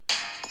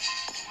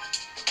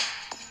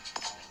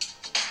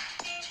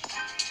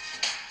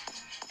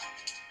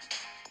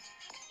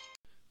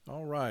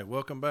right,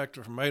 welcome back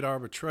to From 8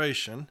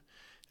 Arbitration,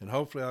 and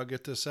hopefully I'll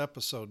get this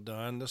episode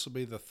done. This will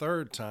be the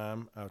third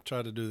time I've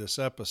tried to do this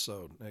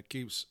episode. It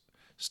keeps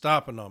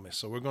stopping on me,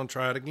 so we're going to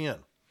try it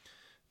again.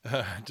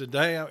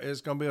 Today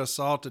it's going to be a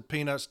salted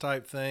peanuts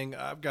type thing.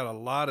 I've got a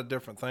lot of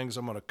different things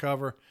I'm going to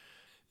cover.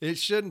 It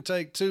shouldn't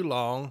take too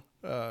long.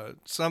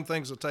 Some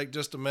things will take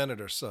just a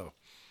minute or so.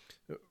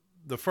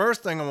 The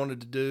first thing I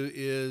wanted to do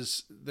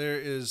is there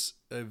is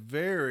a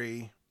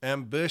very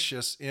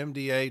ambitious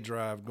MDA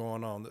drive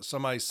going on that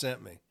somebody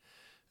sent me.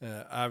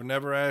 I've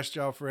never asked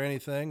y'all for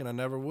anything, and I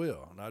never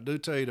will. And I do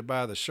tell you to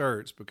buy the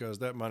shirts because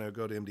that money will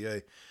go to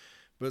MDA.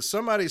 But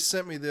somebody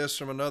sent me this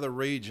from another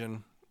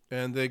region,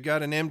 and they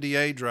got an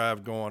MDA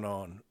drive going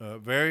on.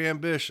 Very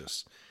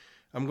ambitious.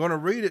 I'm going to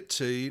read it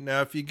to you.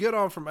 Now, if you get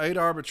on from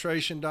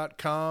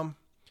 8arbitration.com,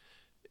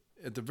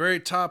 at the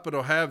very top,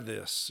 it'll have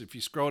this. If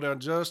you scroll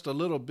down just a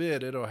little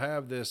bit, it'll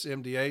have this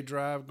MDA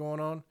drive going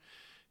on.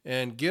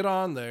 And get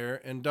on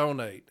there and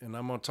donate. And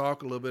I'm going to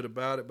talk a little bit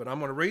about it, but I'm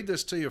going to read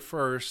this to you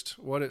first,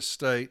 what it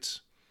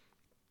states.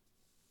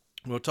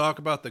 We'll talk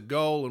about the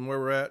goal and where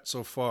we're at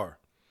so far.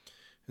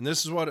 And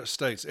this is what it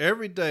states.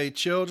 Every day,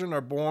 children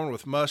are born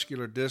with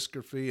muscular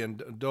dystrophy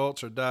and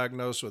adults are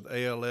diagnosed with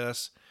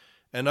ALS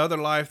and other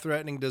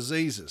life-threatening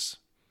diseases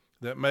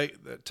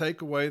that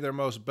take away their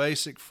most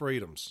basic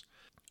freedoms,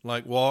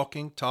 like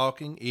walking,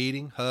 talking,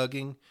 eating,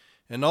 hugging,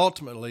 and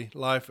ultimately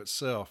life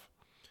itself.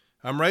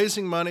 I'm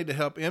raising money to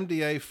help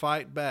MDA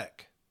fight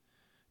back.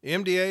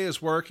 MDA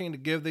is working to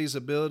give these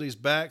abilities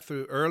back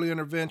through early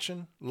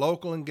intervention,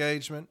 local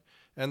engagement,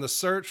 and the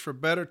search for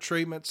better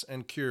treatments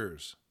and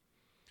cures.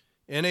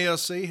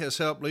 NALC has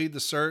helped lead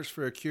the search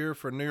for a cure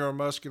for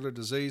neuromuscular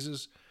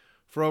diseases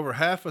for over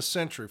half a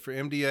century for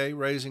MDA,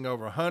 raising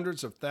over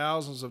hundreds of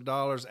thousands of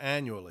dollars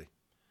annually.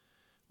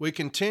 We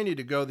continue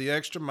to go the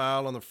extra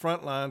mile on the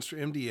front lines for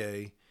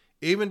MDA.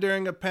 Even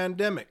during a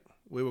pandemic,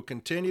 we will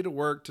continue to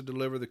work to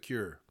deliver the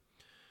cure.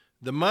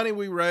 The money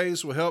we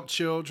raise will help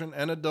children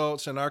and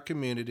adults in our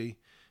community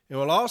and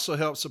will also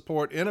help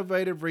support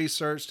innovative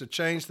research to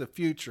change the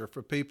future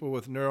for people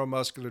with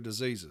neuromuscular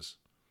diseases.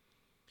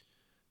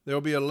 There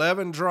will be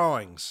 11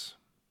 drawings,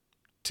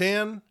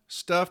 10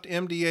 stuffed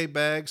MDA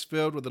bags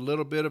filled with a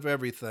little bit of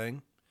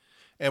everything.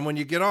 And when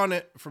you get on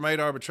it from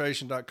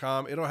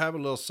 8arbitration.com, it'll have a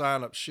little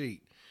sign-up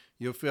sheet.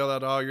 You'll fill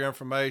out all your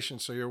information,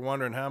 so you're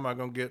wondering, how am I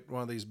going to get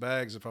one of these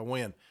bags if I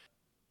win?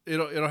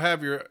 It'll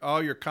have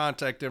all your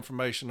contact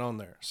information on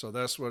there. So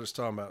that's what it's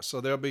talking about. So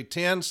there'll be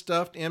 10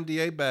 stuffed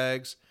MDA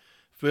bags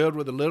filled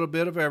with a little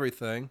bit of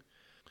everything.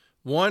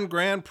 One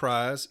grand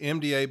prize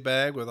MDA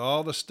bag with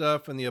all the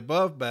stuff in the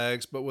above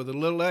bags, but with a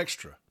little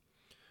extra.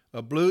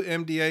 A blue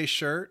MDA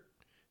shirt,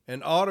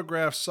 an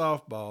autographed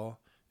softball,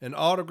 an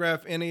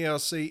autographed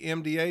NALC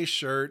MDA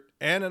shirt,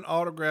 and an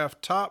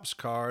autographed Topps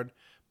card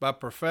by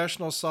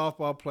professional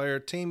softball player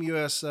Team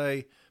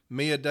USA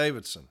Mia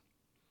Davidson.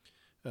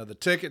 The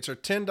tickets are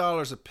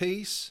 $10 a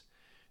piece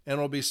and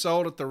will be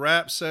sold at the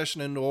rap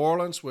session in New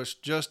Orleans,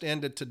 which just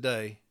ended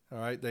today. All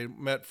right, they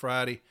met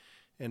Friday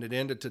and it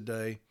ended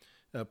today.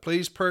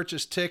 Please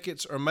purchase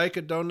tickets or make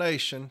a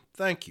donation.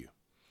 Thank you.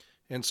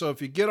 And so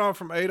if you get on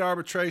from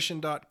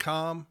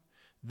 8arbitration.com,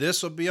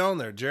 this will be on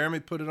there.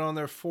 Jeremy put it on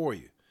there for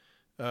you.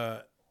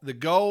 The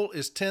goal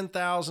is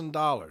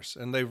 $10,000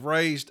 and they've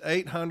raised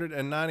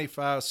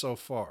 $895 so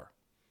far.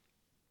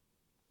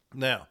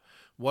 Now,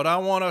 what I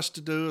want us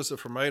to do as a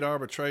From 8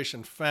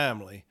 Arbitration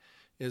family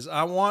is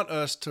I want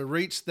us to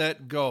reach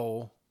that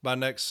goal by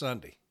next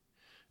Sunday.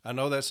 I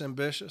know that's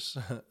ambitious,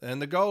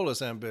 and the goal is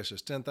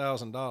ambitious,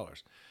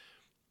 $10,000.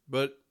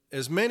 But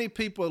as many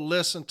people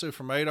listen to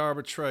From 8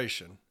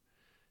 Arbitration,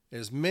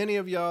 as many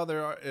of y'all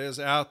there is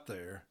out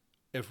there,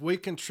 if we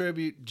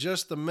contribute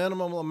just the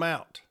minimum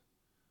amount,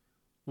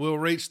 we'll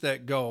reach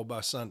that goal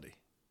by Sunday.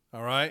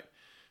 All right?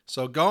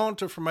 So go on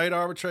to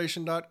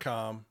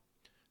from8arbitration.com,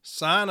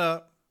 sign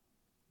up,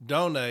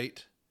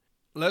 donate.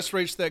 Let's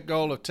reach that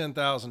goal of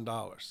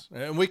 $10,000.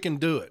 And we can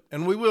do it.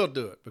 And we will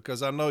do it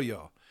because I know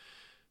y'all.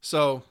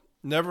 So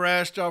never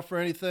asked y'all for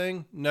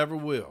anything, never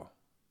will.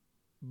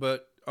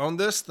 But on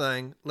this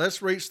thing,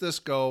 let's reach this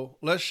goal.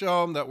 Let's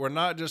show them that we're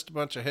not just a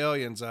bunch of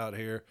hellions out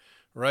here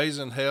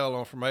raising hell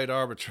on From 8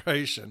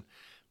 Arbitration,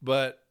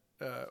 but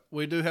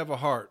we do have a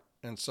heart.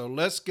 And so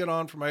let's get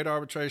on from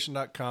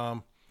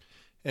 8arbitration.com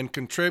and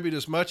contribute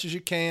as much as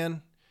you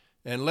can.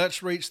 And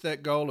let's reach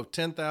that goal of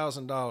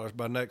 $10,000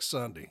 by next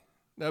Sunday.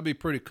 That'd be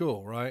pretty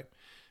cool, right?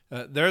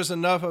 There's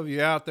enough of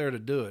you out there to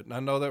do it. And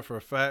I know that for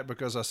a fact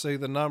because I see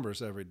the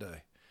numbers every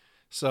day.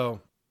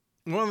 So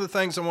one of the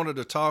things I wanted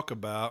to talk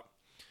about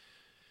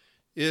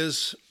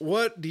is,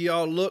 what do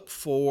y'all look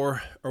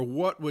for, or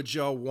what would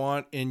y'all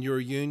want in your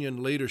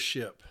union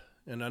leadership?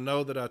 And I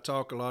know that I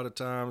talk a lot of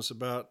times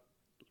about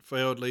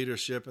failed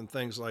leadership and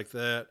things like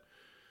that.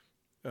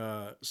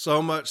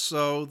 So much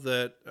so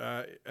that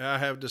I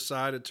have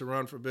decided to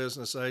run for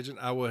business agent.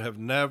 I would have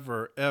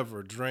never,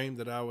 ever dreamed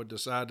that I would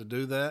decide to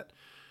do that.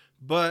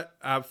 But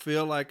I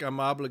feel like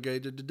I'm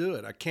obligated to do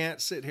it. I can't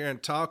sit here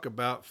and talk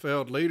about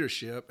failed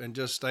leadership and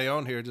just stay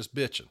on here just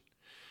bitching.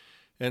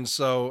 And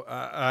so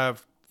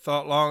I've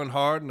thought long and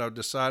hard, and I've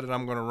decided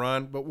I'm going to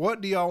run. But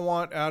what do y'all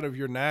want out of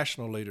your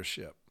national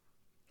leadership?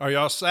 Are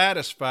y'all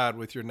satisfied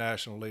with your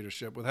national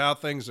leadership, with how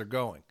things are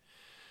going?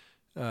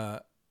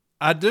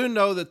 I do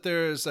know that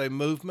there is a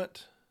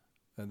movement,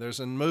 and there's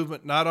a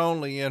movement not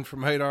only in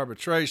From Hate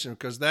Arbitration,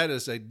 because that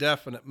is a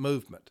definite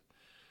movement.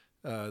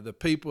 The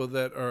people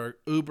that are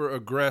uber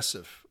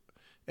aggressive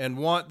and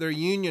want their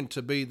union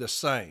to be the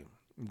same.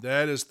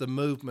 That is the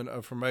movement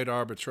of From Hate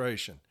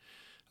Arbitration.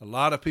 A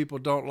lot of people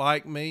don't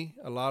like me.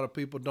 A lot of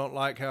people don't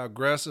like how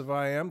aggressive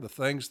I am, the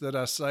things that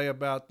I say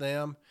about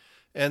them,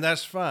 and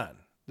that's fine.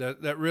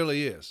 That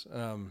really is.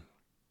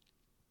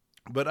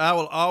 But I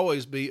will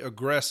always be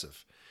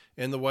aggressive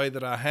in the way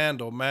that I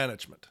handle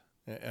management.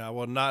 I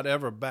will not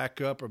ever back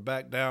up or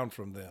back down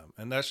from them,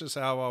 and that's just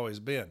how I've always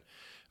been.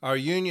 Our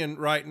union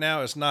right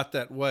now is not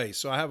that way,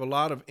 so I have a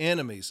lot of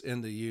enemies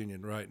in the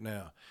union right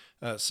now.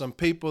 Some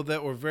people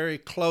that were very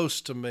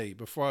close to me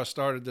before I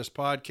started this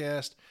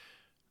podcast,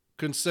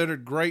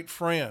 considered great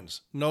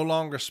friends, no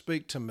longer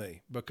speak to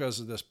me because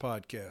of this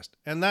podcast.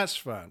 And that's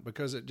fine,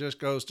 because it just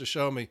goes to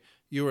show me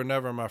you were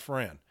never my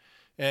friend.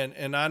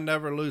 And I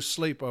never lose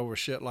sleep over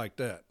shit like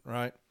that,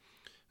 right?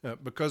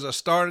 Because I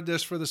started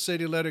this for the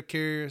city letter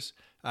carriers.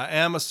 I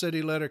am a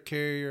city letter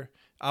carrier.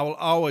 I will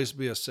always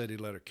be a city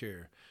letter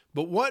carrier.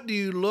 But what do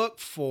you look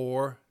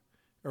for,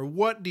 or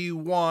what do you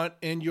want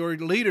in your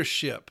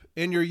leadership,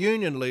 in your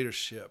union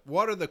leadership?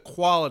 What are the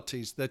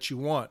qualities that you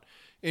want?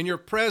 In your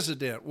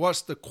president,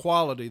 what's the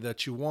quality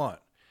that you want?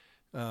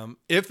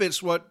 If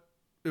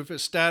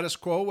it's status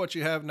quo, what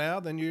you have now,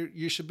 then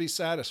you should be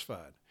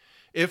satisfied.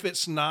 If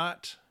it's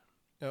not,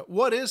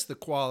 what is the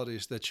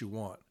qualities that you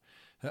want?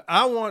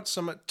 I want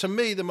to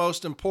me, the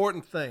most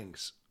important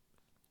things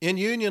in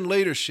union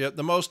leadership,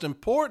 the most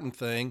important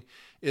thing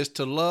is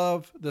to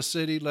love the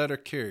city letter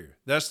carrier.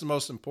 That's the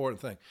most important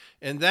thing.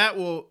 And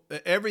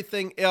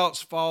everything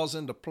else falls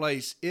into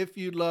place if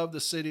you love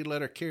the city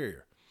letter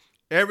carrier.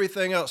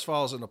 Everything else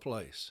falls into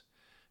place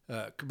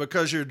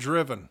because you're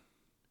driven.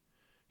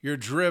 You're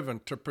driven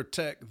to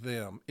protect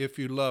them if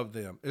you love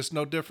them. It's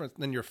no different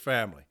than your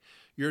family.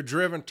 You're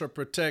driven to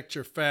protect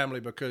your family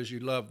because you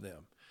love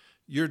them.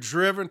 You're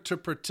driven to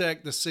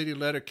protect the city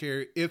letter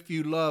carrier if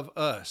you love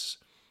us.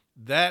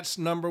 That's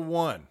number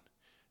one.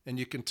 And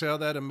you can tell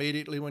that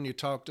immediately when you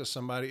talk to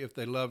somebody if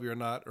they love you or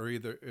not, or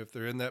either if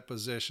they're in that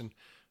position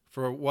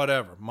for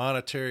whatever,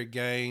 monetary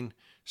gain,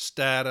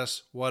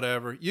 status,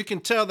 whatever. You can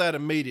tell that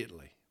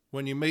immediately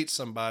when you meet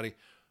somebody.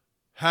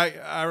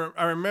 I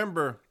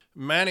remember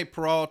Manny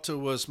Peralta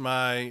was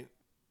one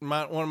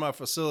of my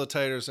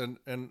facilitators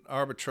in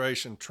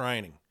arbitration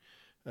training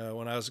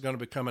when I was going to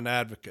become an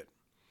advocate.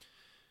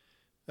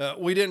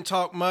 We didn't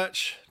talk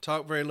much,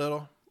 talk very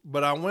little,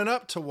 but I went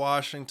up to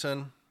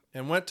Washington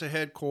and went to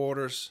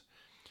headquarters.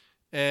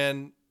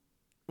 And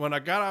when I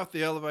got off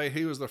the elevator,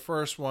 he was the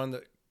first one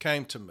that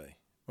came to me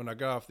when I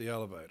got off the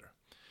elevator.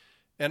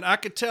 And I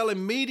could tell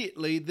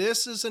immediately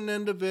this is an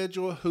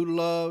individual who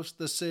loves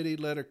the city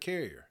letter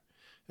carrier.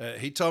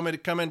 He told me to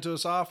come into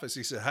his office.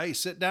 He said, "Hey,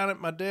 sit down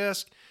at my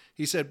desk."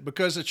 He said,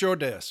 "Because it's your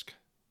desk.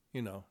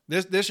 You know,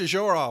 this is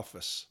your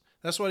office."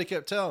 That's what he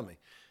kept telling me.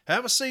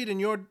 Have a seat in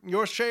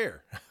your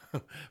chair.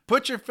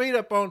 Put your feet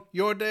up on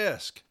your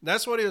desk.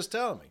 That's what he was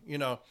telling me. You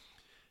know,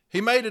 he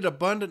made it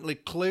abundantly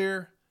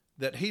clear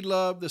that he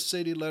loved the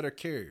city letter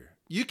carrier.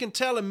 You can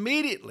tell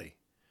immediately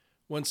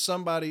when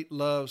somebody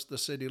loves the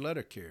city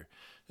letter carrier.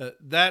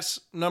 That's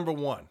number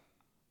one.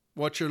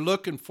 What you're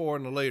looking for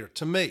in a leader.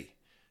 To me,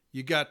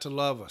 you got to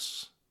love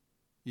us.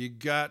 You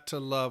got to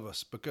love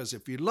us, because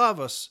if you love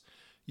us,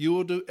 you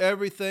will do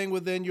everything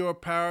within your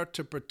power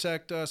to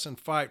protect us and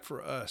fight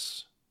for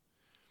us.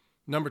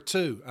 Number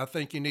two, I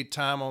think you need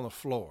time on the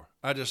floor.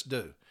 I just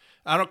do.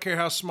 I don't care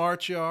how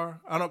smart you are.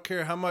 I don't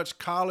care how much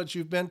college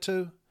you've been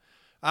to.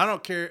 I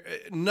don't care.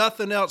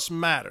 Nothing else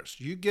matters.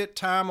 You get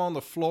time on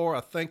the floor.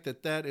 I think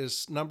that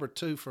is number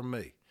two for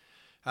me.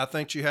 I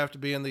think you have to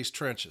be in these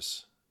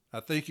trenches. I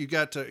think you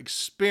got to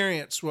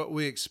experience what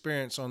we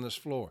experience on this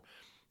floor.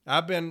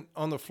 I've been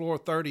on the floor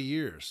 30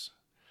 years.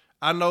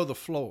 I know the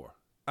floor.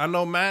 I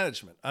know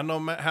management. I know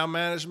how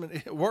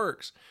management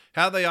works,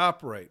 how they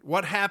operate,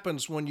 what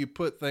happens when you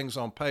put things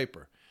on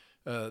paper,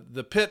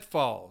 the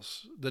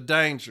pitfalls, the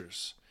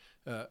dangers.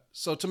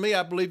 So to me,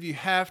 I believe you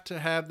have to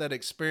have that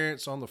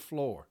experience on the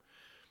floor.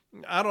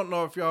 I don't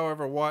know if y'all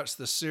ever watched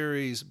the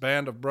series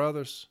Band of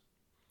Brothers.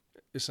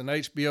 It's an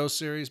HBO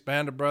series,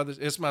 Band of Brothers.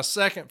 It's my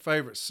second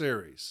favorite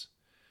series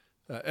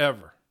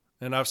ever,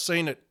 and I've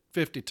seen it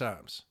 50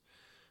 times.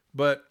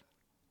 But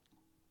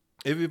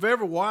if you've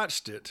ever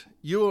watched it,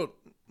 you'll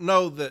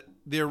know that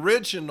the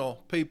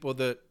original people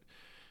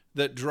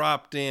that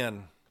dropped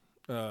in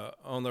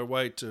on their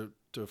way to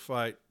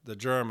fight the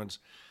Germans,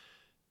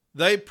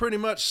 they pretty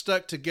much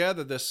stuck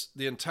together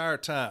the entire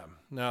time.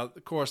 Now,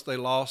 of course, they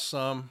lost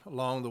some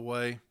along the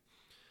way.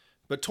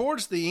 But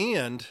towards the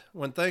end,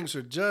 when things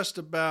are just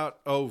about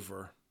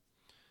over,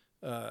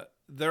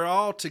 they're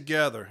all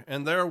together,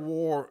 and they are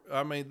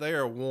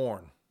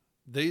worn.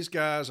 These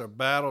guys are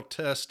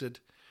battle-tested.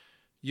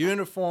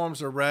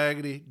 Uniforms are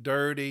raggedy,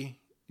 dirty.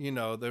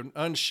 they're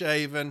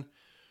unshaven.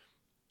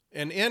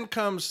 And in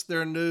comes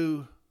their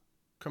new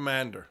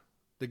commander,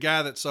 the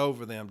guy that's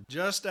over them,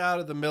 just out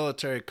of the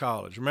military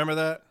college. Remember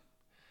that?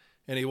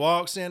 And he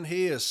walks in,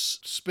 he is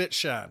spit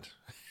shined.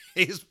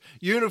 His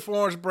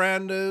uniform's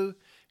brand new,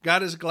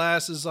 got his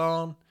glasses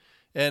on,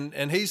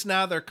 and he's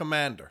now their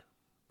commander,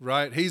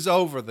 right? He's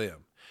over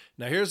them.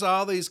 Now here's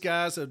all these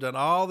guys that have done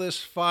all this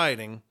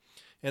fighting,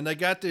 and they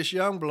got this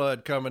young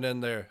blood coming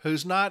in there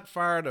who's not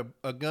fired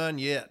a gun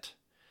yet,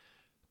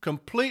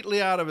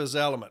 completely out of his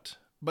element,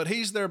 but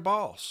he's their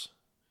boss.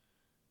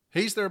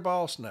 He's their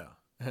boss now.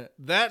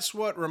 That's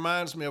what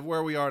reminds me of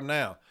where we are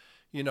now.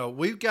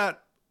 We've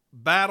got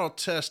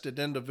battle-tested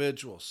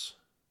individuals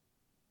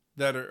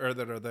that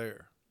are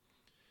there.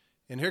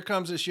 And here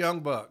comes this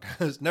young buck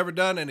who's never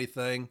done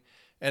anything,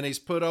 and he's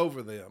put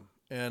over them.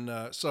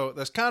 And so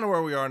that's kind of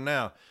where we are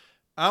now.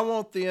 I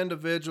want the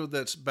individual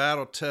that's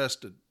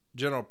battle-tested,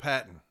 General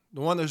Patton,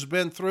 the one who's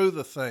been through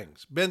the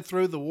things, been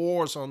through the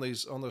wars on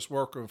this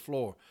workroom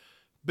floor,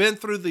 been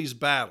through these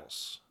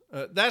battles.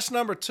 That's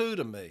number two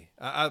to me.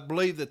 I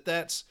believe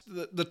that's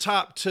the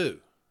top two.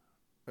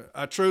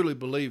 I truly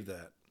believe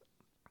that.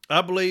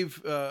 I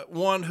believe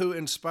one who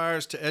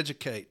inspires to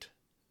educate.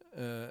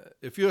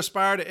 If you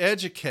aspire to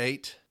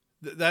educate,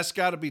 that's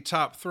got to be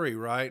top three,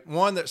 right?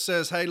 One that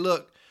says, hey,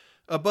 look,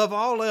 above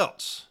all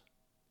else,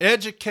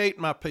 educate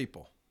my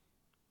people.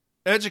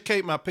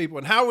 Educate my people.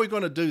 And how are we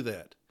going to do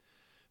that?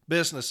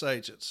 Business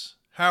agents.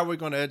 How are we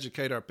going to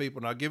educate our people?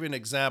 And I'll give you an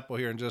example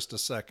here in just a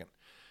second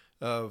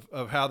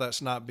of how that's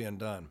not being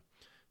done.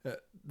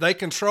 They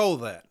control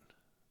that.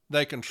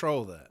 They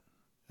control that.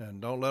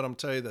 And don't let them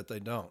tell you that they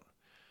don't.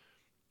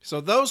 So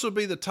those would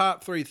be the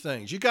top three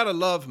things. You got to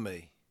love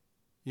me.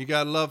 You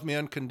got to love me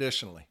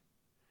unconditionally.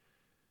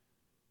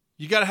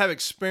 You got to have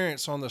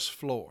experience on this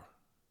floor.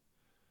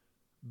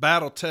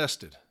 Battle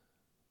tested.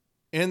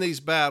 In these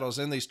battles,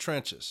 in these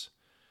trenches,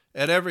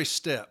 at every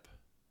step.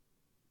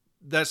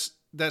 That's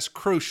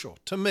crucial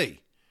to me.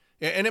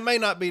 And it may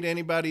not be to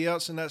anybody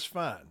else, and that's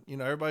fine.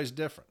 Everybody's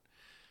different.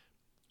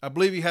 I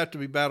believe you have to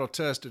be battle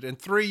tested. And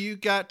three, you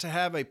got to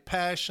have a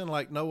passion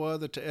like no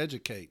other to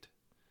educate.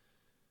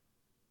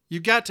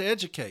 You got to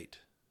educate.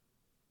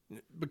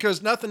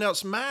 Because nothing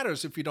else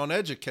matters if you don't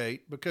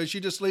educate, because you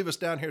just leave us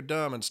down here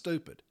dumb and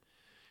stupid.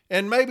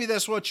 And maybe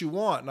that's what you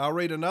want. And I'll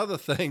read another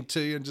thing to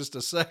you in just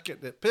a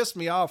second that pissed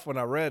me off when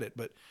I read it.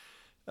 But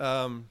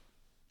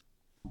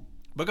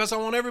because I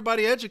want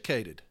everybody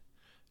educated.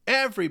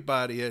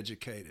 Everybody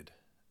educated.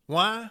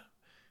 Why?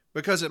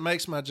 Because it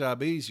makes my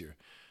job easier.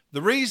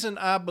 The reason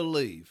I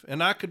believe,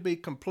 and I could be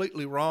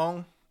completely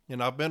wrong,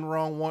 and I've been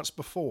wrong once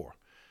before,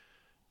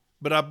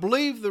 but I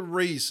believe the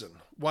reason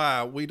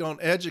why we don't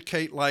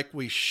educate like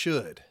we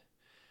should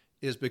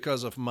is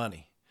because of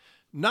money.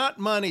 Not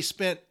money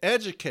spent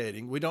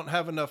educating. We don't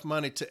have enough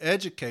money to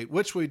educate,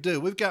 which we do.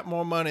 We've got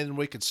more money than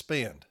we could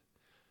spend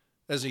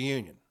as a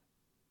union.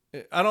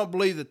 I don't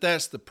believe that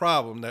that's the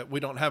problem, that we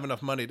don't have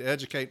enough money to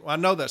educate. Well, I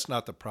know that's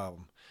not the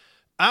problem.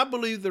 I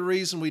believe the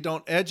reason we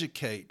don't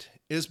educate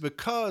is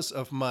because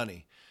of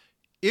money.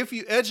 If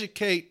you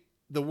educate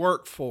the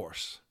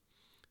workforce,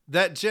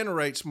 that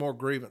generates more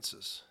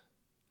grievances.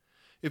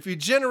 If you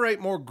generate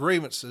more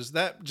grievances,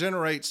 that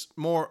generates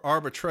more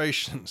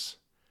arbitrations.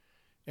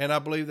 And I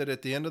believe that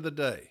at the end of the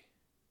day,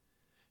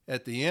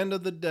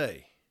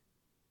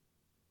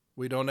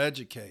 we don't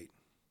educate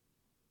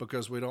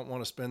because we don't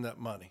want to spend that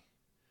money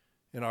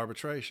in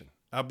arbitration.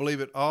 I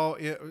believe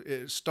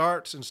it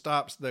starts and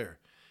stops there.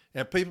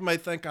 And people may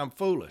think I'm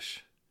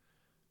foolish.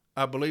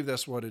 I believe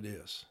that's what it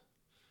is.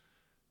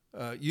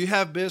 You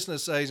have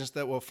business agents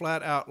that will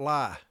flat out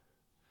lie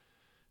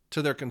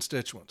to their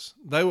constituents.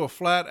 They will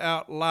flat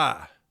out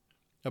lie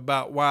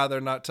about why they're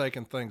not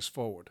taking things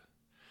forward.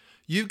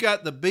 You've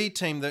got the B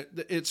team that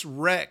it's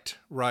wrecked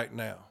right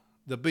now.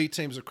 The B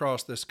teams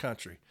across this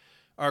country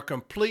are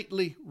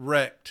completely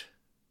wrecked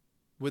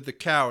with the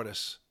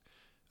cowardice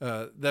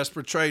that's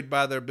portrayed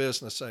by their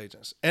business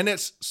agents. And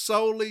it's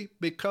solely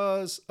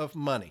because of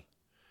money.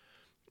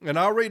 And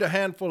I'll read a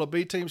handful of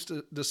B teams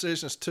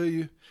decisions to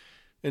you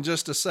in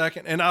just a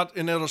second, and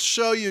it'll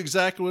show you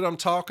exactly what I'm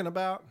talking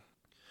about.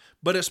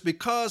 But it's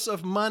because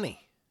of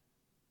money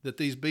that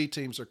these B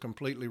teams are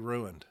completely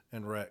ruined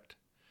and wrecked.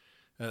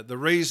 The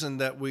reason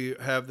that we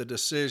have the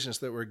decisions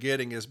that we're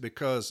getting is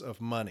because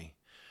of money.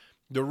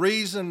 The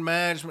reason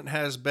management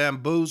has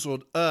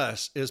bamboozled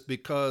us is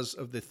because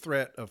of the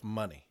threat of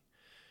money.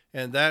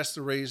 And that's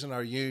the reason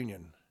our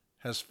union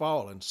has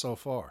fallen so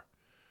far.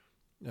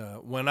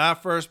 When I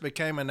first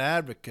became an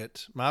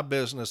advocate, my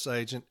business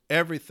agent,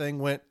 everything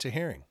went to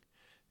hearing.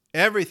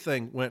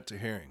 Everything went to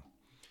hearing.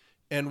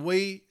 And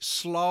we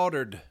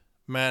slaughtered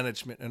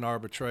management in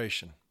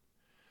arbitration.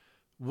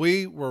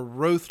 We were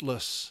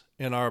ruthless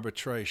in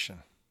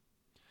arbitration.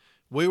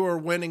 We were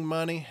winning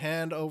money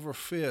hand over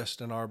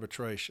fist in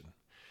arbitration.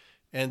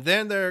 And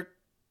then there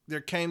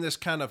came this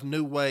kind of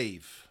new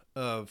wave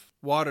of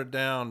watered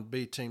down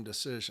B team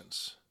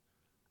decisions.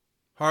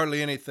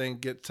 Hardly anything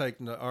get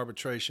taken to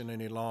arbitration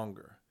any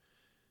longer.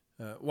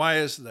 Why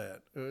is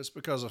that? It's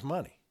because of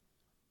money.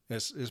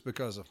 It's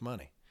because of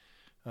money.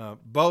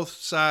 Both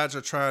sides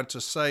are trying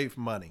to save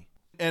money.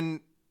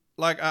 And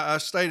like I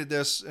stated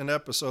this in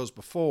episodes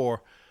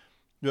before,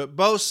 but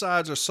both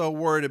sides are so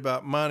worried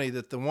about money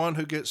that the one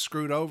who gets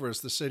screwed over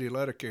is the city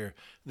letter carrier.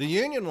 The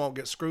union won't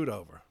get screwed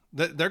over.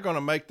 They're going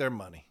to make their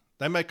money.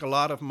 They make a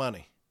lot of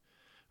money.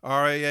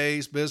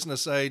 RAAs,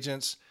 business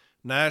agents,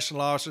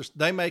 national officers,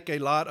 they make a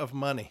lot of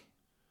money.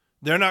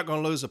 They're not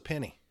going to lose a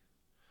penny.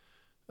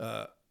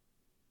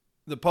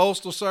 The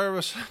Postal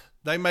Service,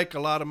 they make a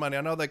lot of money.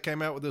 I know they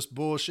came out with this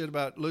bullshit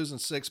about losing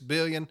 $6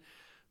 billion.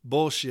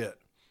 Bullshit.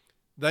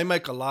 They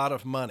make a lot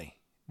of money.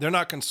 They're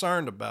not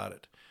concerned about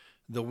it.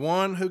 The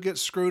one who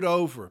gets screwed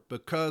over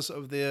because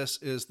of this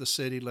is the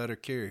city letter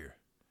carrier,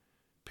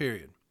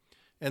 period.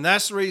 And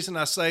that's the reason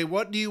I say,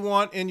 what do you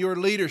want in your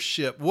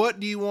leadership? What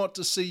do you want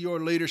to see your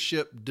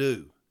leadership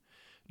do?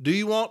 Do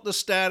you want the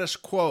status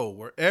quo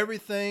where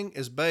everything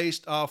is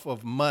based off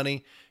of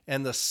money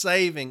and the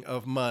saving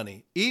of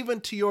money,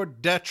 even to your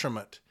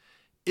detriment?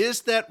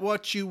 Is that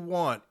what you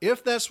want?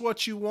 If that's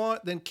what you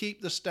want, then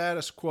keep the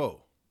status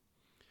quo.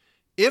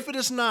 If it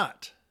is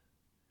not,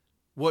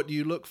 what do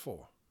you look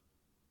for?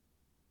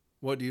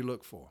 What do you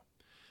look for?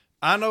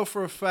 I know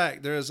for a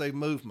fact there is a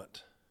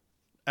movement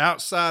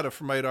outside of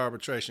From 8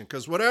 Arbitration,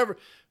 because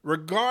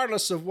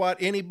regardless of what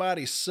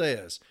anybody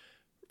says,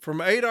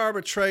 From 8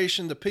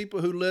 Arbitration, the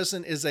people who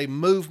listen, is a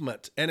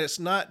movement, and it's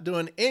not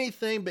doing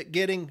anything but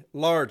getting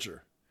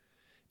larger.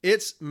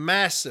 It's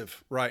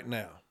massive right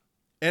now,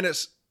 and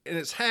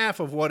it's half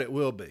of what it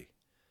will be.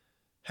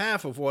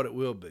 Half of what it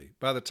will be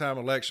by the time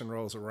election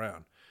rolls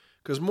around.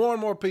 Because more and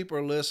more people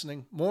are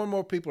listening, more and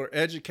more people are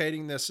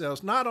educating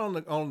themselves, not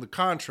on the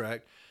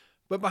contract,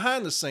 but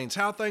behind the scenes,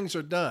 how things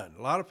are done.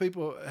 A lot of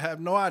people have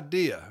no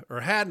idea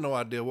or had no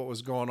idea what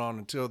was going on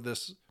until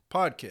this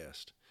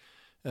podcast.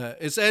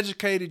 It's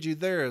educated you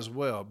there as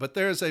well. But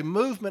there's a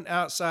movement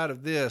outside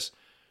of this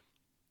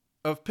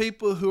of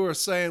people who are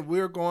saying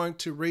we're going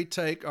to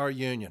retake our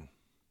union.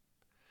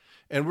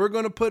 And we're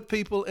going to put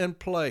people in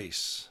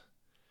place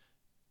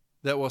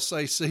that will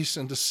say cease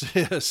and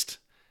desist.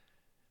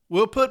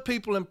 We'll put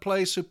people in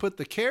place who put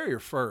the carrier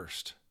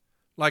first,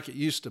 like it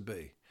used to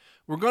be.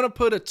 We're going to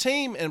put a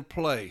team in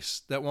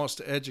place that wants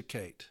to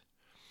educate.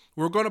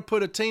 We're going to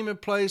put a team in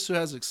place who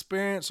has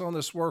experience on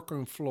this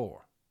workroom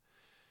floor.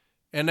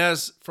 And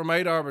as From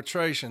 8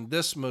 Arbitration,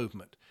 this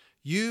movement,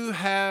 you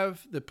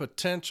have the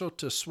potential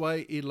to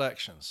sway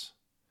elections.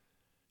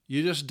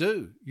 You just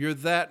do. You're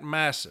that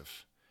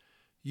massive.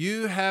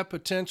 You have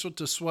potential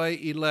to sway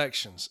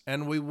elections,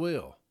 and we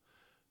will.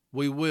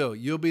 We will.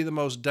 You'll be the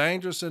most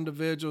dangerous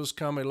individuals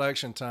come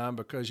election time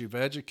because you've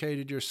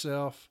educated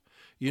yourself.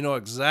 You know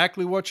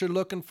exactly what you're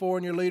looking for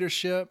in your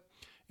leadership,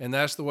 and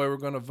that's the way we're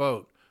going to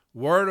vote.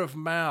 Word of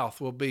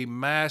mouth will be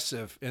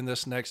massive in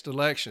this next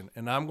election,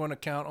 and I'm going to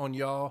count on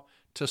y'all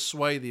to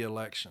sway the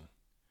election.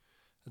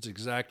 That's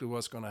exactly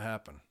what's going to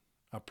happen.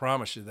 I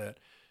promise you that.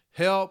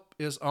 Help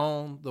is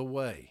on the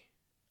way.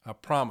 I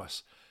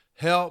promise.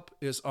 Help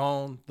is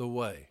on the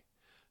way.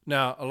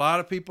 Now, a lot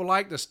of people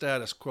like the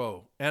status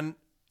quo, and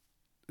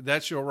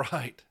that's your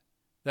right.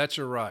 That's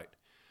your right.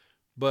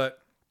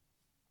 But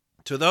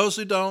to those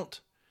who don't,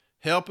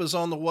 help is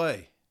on the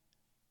way.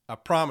 I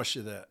promise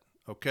you that,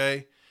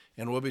 okay?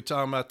 And we'll be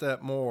talking about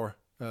that more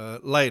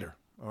later,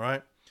 all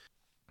right?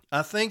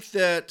 I think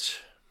that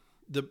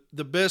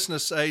the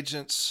business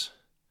agents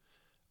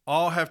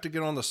all have to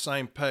get on the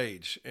same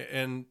page,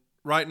 and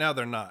right now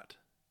they're not.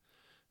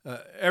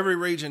 Every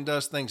region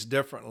does things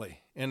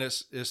differently, and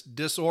it's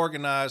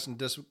disorganized and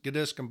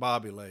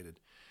discombobulated.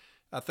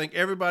 I think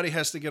everybody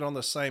has to get on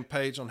the same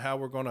page on how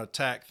we're going to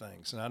attack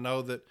things. And I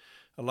know that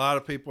a lot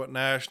of people at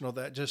National,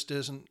 that just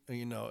isn't,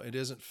 it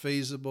isn't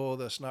feasible.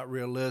 That's not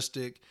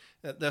realistic.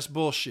 That's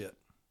bullshit.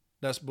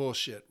 That's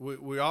bullshit.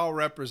 We all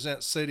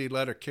represent city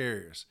letter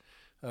carriers.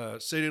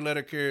 City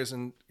letter carriers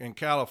in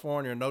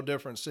California are no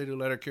different than city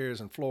letter carriers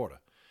in Florida.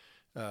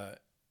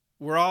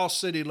 We're all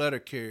city letter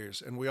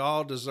carriers, and we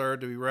all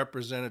deserve to be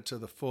represented to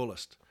the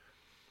fullest.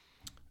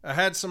 I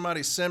had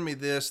somebody send me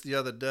this the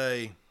other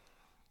day.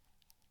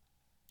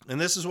 And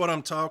this is what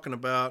I'm talking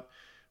about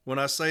when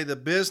I say the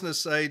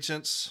business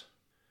agents,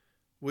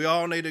 we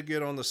all need to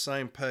get on the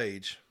same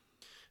page.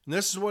 And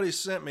this is what he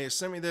sent me. He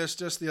sent me this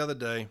just the other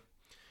day.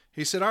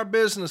 He said, our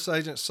business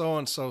agent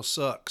so-and-so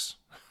sucks.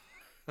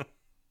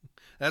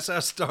 That's how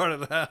it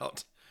started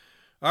out.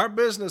 Our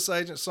business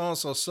agent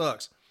so-and-so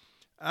sucks.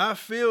 I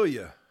feel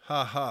you.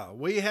 Ha ha.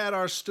 We had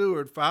our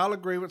steward file a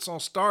grievance on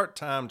start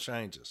time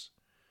changes.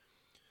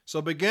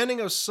 So beginning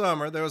of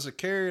summer, there was a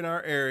carrier in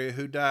our area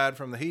who died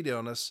from the heat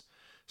illness.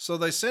 So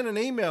they sent an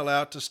email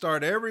out to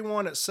start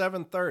everyone at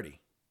 7:30.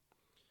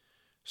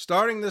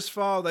 Starting this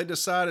fall, they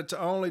decided to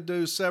only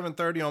do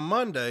 7:30 on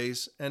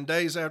Mondays and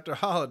days after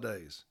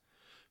holidays.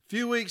 A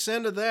few weeks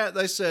into that,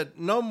 they said,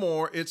 no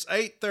more, it's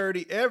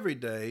 8:30 every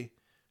day,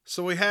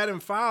 so we had him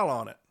file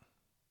on it.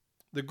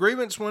 The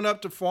grievance went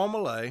up to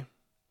Formal A,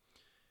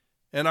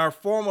 and our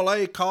Formal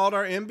A called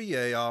our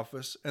MBA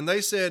office, and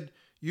they said,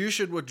 you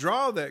should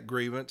withdraw that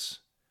grievance.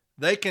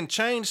 They can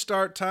change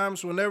start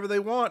times whenever they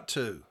want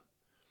to.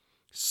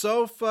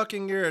 So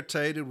fucking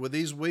irritated with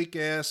these weak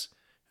ass,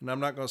 and I'm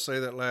not going to say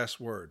that last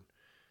word.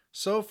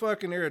 So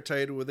fucking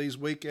irritated with these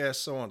weak ass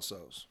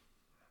so-and-sos.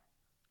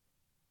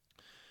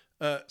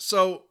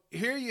 So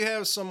here you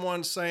have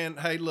someone saying,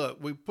 hey, look,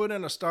 we put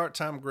in a start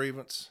time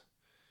grievance.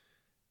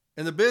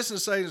 And the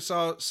business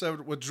agent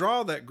said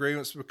withdraw that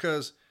grievance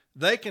because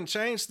they can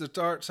change the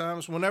start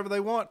times whenever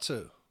they want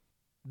to.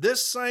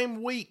 This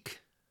same week,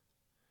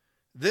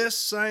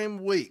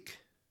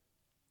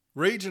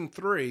 Region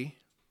 3,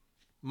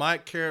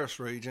 Mike Karras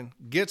region,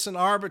 gets an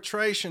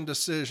arbitration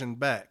decision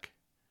back.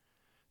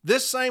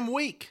 This same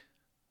week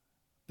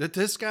that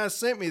this guy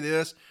sent me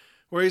this,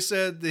 where he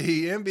said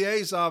the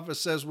NBA's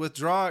office says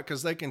withdraw it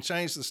because they can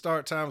change the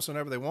start times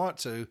whenever they want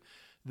to.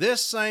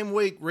 This same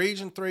week,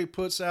 Region 3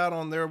 puts out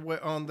on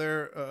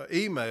their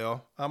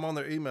email, I'm on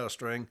their email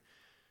string,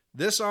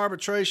 this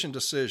arbitration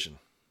decision.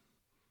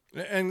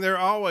 And they're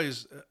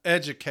always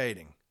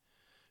educating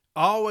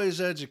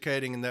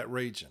in that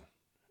region.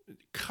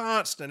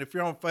 Constant, if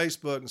you're on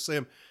Facebook and see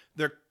them,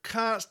 they're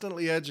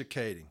constantly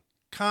educating,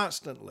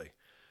 constantly.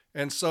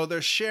 And so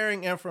they're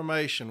sharing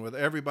information with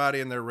everybody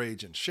in their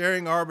region,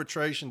 sharing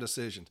arbitration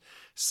decisions,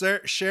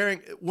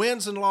 sharing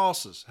wins and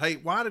losses. Hey,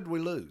 why did we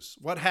lose?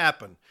 What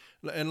happened?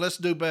 And let's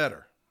do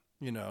better.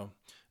 You know,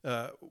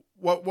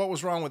 what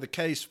was wrong with the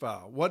case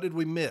file? What did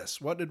we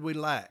miss? What did we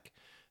lack?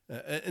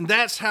 And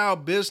that's how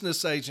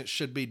business agents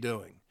should be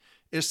doing.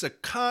 It's a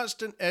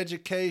constant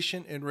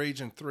education in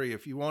Region 3.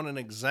 If you want an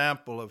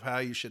example of how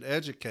you should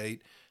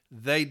educate,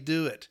 they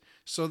do it.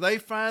 So they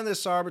find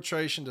this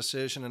arbitration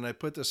decision and they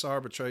put this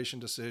arbitration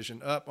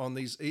decision up on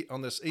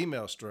this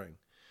email string.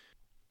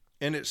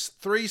 And it's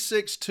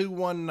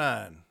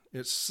 36219.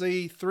 It's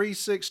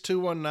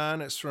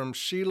C36219. It's from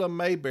Sheila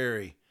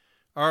Mayberry,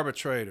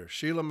 arbitrator.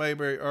 Sheila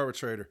Mayberry,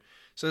 arbitrator. It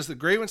says the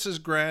grievance is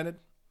granted.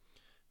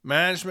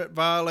 Management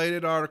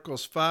violated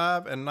Articles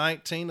 5 and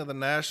 19 of the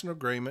National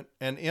Agreement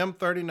and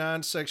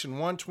M39 Section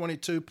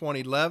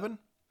 122.11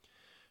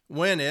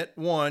 when it,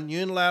 1,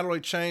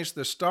 unilaterally changed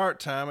the start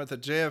time at the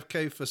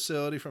JFK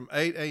facility from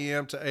 8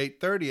 a.m. to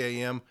 8:30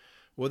 a.m.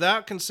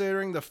 without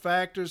considering the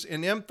factors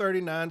in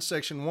M39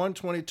 Section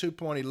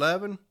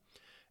 122.11,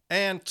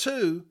 and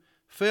 2,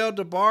 failed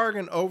to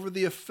bargain over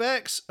the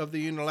effects of the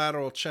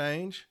unilateral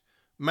change.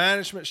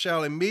 Management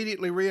shall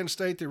immediately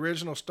reinstate the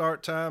original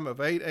start time of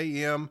 8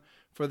 a.m.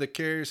 for the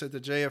carriers at the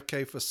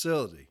JFK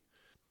facility.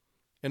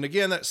 And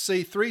again, that's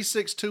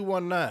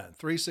C36219,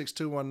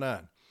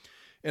 36219.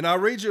 And I'll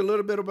read you a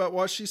little bit about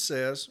what she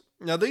says.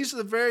 Now, these are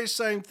the very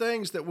same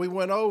things that we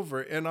went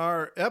over in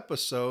our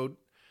episode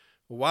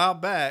a while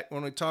back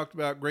when we talked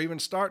about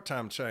grievance start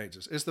time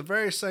changes. It's the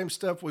very same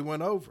stuff we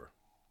went over.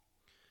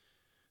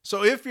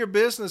 So if your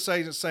business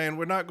agent's saying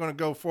we're not going to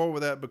go forward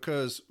with that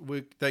because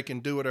they can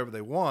do whatever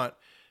they want,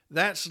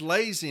 that's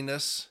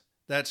laziness,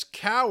 that's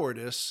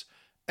cowardice,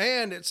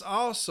 and it's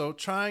also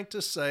trying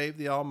to save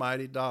the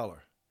almighty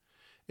dollar.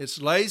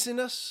 It's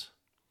laziness,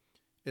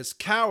 it's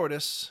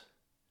cowardice,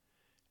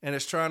 and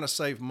it's trying to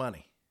save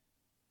money.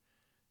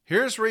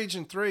 Here's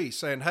Region 3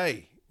 saying,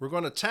 hey, we're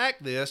going to attack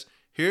this.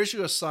 Here's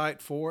you a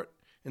site for it.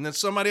 And then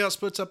somebody else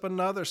puts up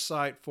another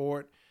site for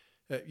it.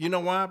 You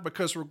know why?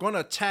 Because we're going to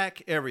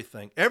attack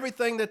everything.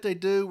 Everything that they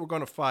do, we're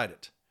going to fight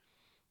it.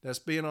 That's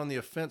being on the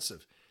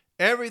offensive.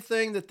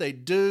 Everything that they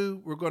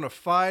do, we're going to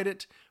fight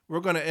it. We're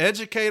going to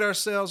educate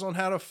ourselves on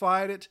how to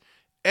fight it.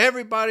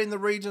 Everybody in the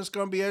region is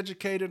going to be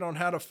educated on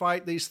how to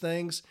fight these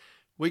things.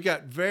 We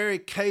got very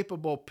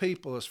capable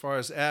people as far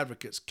as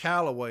advocates.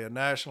 Callaway, a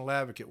national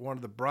advocate, one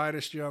of the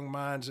brightest young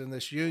minds in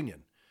this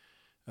union,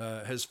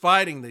 is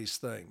fighting these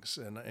things.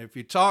 And if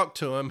you talk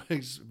to him,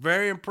 he's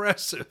very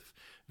impressive,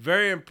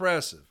 very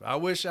impressive. I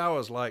wish I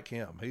was like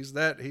him. He's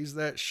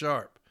that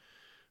sharp.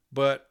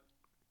 But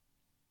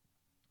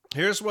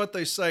here's what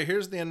they say.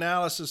 Here's the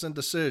analysis and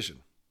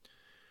decision.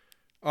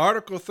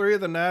 Article 3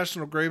 of the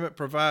National Agreement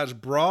provides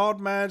broad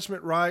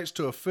management rights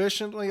to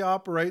efficiently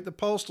operate the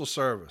Postal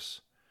Service.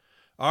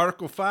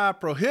 Article 5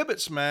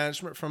 prohibits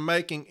management from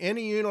making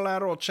any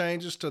unilateral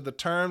changes to the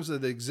terms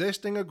of the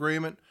existing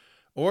agreement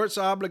or its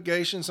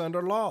obligations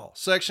under law.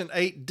 Section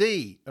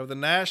 8D of the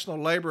National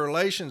Labor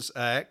Relations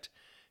Act,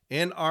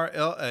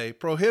 NRLA,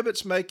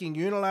 prohibits making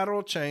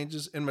unilateral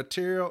changes in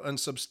material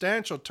and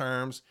substantial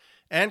terms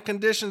and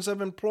conditions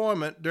of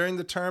employment during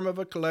the term of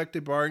a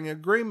collective bargaining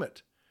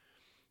agreement.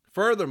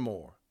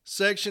 Furthermore,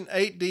 Section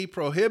 8D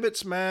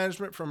prohibits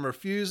management from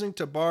refusing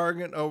to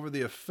bargain over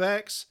the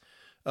effects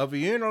of a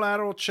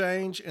unilateral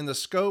change in the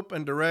scope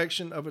and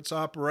direction of its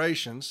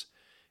operations,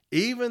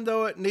 even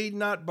though it need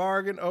not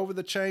bargain over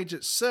the change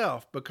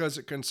itself because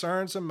it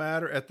concerns a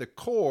matter at the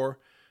core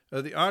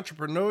of the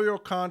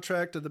entrepreneurial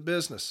contract of the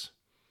business.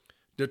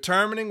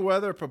 Determining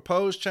whether a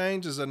proposed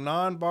change is a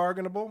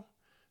non-bargainable,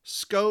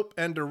 scope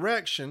and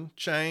direction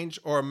change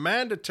or a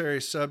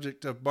mandatory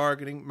subject of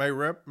bargaining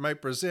may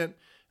present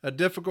a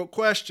difficult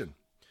question.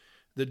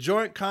 The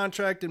Joint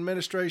Contract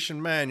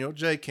Administration Manual,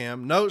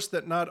 JCAM, notes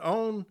that not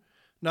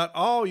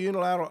all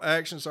unilateral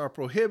actions are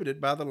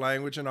prohibited by the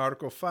language in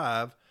Article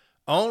 5,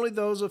 only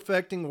those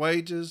affecting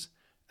wages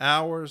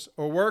hours,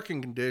 or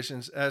working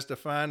conditions as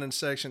defined in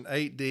Section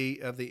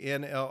 8D of the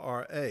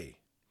NLRA.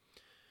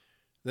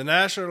 The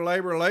National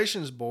Labor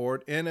Relations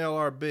Board,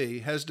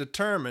 NLRB, has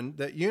determined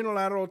that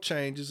unilateral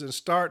changes in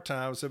start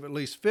times of at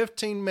least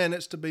 15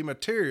 minutes to be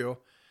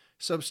material,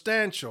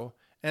 substantial,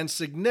 and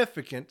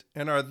significant,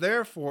 and are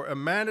therefore a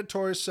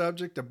mandatory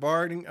subject of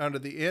bargaining under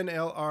the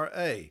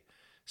NLRA.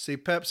 See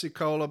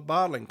Pepsi-Cola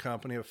Bottling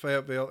Company of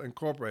Fayetteville,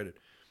 Incorporated.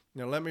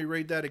 Now let me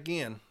read that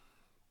again.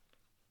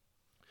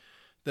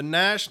 The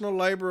National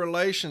Labor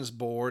Relations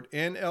Board,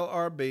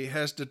 NLRB,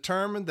 has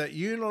determined that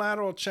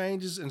unilateral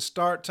changes in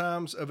start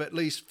times of at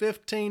least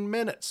 15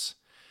 minutes.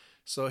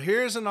 So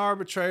here's an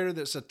arbitrator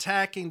that's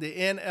attacking the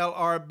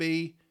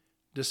NLRB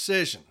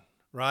decision,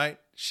 right?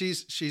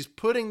 She's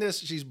bringing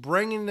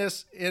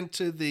this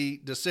into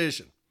the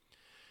decision.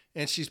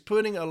 And she's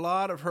putting a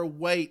lot of her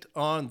weight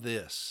on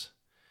this.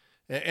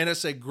 And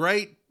it's a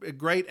great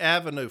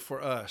avenue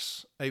for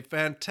us, a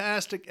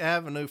fantastic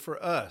avenue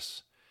for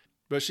us.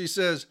 But she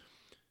says,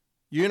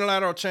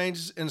 unilateral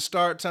changes in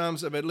start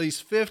times of at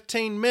least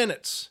 15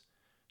 minutes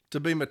to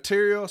be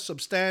material,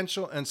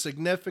 substantial, and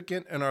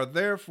significant, and are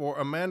therefore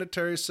a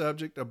mandatory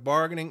subject of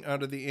bargaining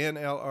under the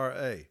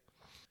NLRA.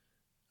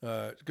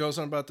 It goes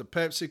on about the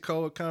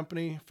Pepsi-Cola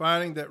Company,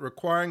 finding that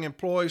requiring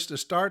employees to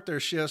start their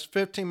shifts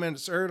 15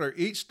 minutes earlier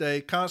each day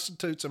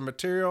constitutes a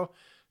material,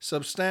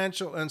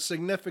 substantial, and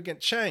significant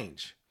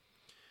change.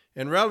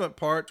 In relevant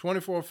part,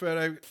 24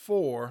 Fed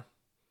 4,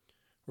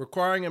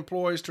 requiring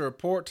employees to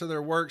report to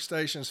their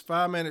workstations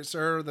 5 minutes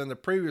earlier than the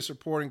previous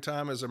reporting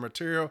time is a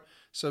material,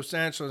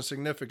 substantial, and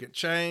significant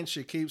change.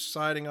 She keeps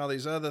citing all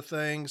these other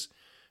things.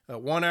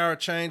 1 hour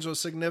change was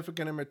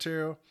significant and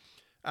material.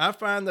 I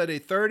find that a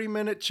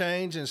 30-minute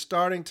change in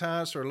starting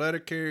times for letter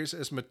carriers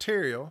is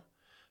material,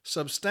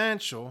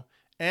 substantial,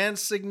 and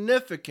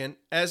significant,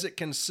 as it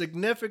can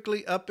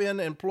significantly upend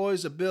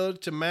employees' ability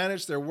to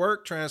manage their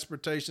work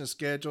transportation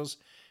schedules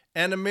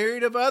and a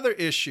myriad of other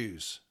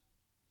issues.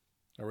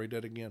 I'll read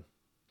that again.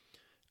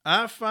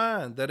 I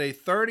find that a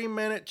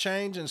 30-minute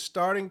change in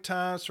starting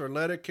times for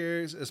letter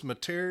carriers is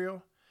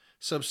material,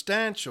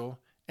 substantial,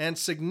 and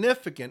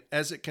significant,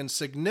 as it can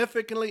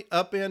significantly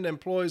upend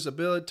employees'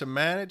 ability to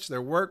manage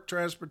their work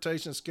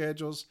transportation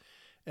schedules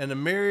and a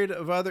myriad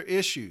of other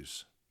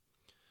issues.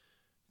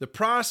 The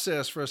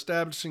process for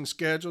establishing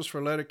schedules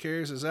for letter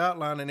carriers is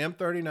outlined in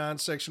M39,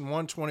 Section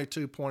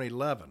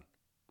 122.11.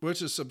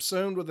 Which is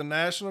subsumed with the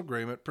national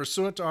agreement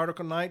pursuant to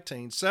Article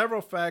 19.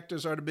 Several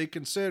factors are to be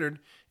considered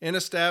in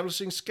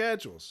establishing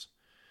schedules.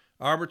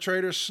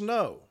 Arbitrator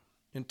Snow,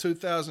 in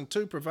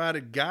 2002,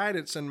 provided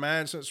guidance in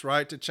management's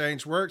right to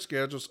change work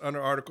schedules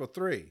under Article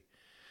 3.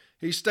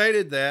 He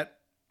stated that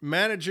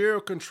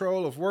managerial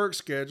control of work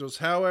schedules,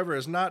 however,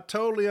 is not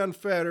totally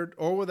unfettered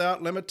or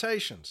without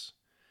limitations.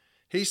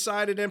 He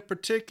cited in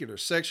particular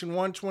Section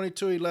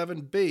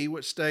 122.11b,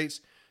 which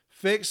states,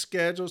 fixed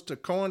schedules to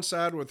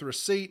coincide with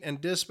receipt and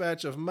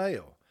dispatch of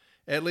mail.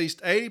 At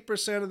least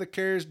 80% of the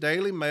carrier's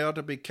daily mail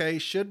to be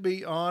cased should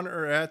be on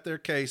or at their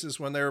cases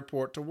when they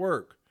report to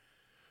work.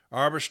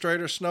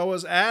 Arbitrator Snow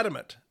is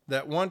adamant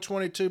that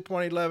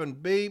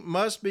 122.11b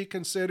must be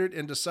considered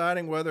in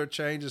deciding whether a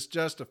change is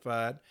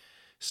justified,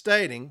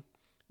 stating,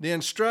 the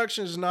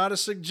instruction is not a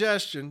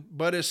suggestion,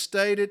 but is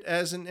stated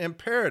as an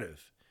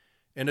imperative.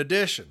 In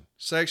addition,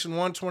 Section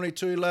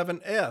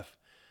 122.11f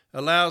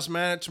allows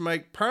manager to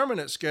make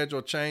permanent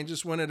schedule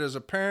changes when it is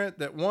apparent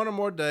that one or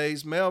more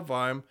days' mail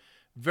volume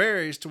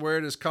varies to where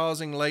it is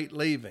causing late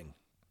leaving.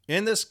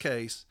 In this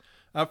case,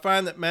 I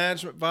find that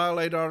management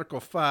violated Article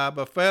 5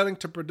 by failing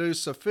to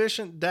produce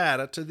sufficient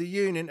data to the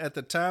union at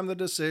the time the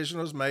decision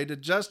was made to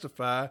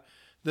justify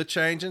the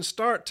change in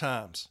start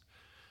times.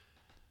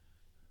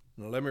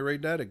 Now, let me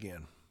read that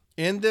again.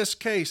 In this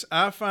case,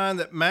 I find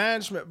that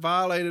management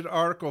violated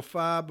Article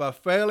 5 by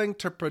failing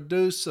to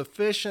produce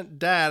sufficient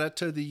data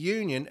to the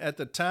union at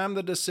the time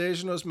the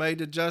decision was made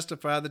to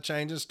justify the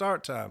change in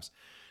start times.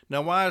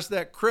 Now, why is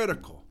that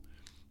critical?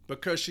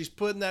 Because she's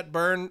putting that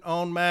burden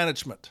on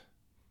management,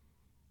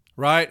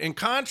 right? In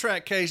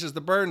contract cases, the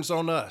burden's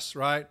on us,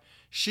 right?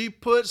 She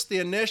puts the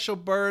initial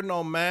burden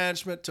on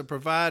management to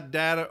provide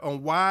data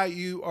on why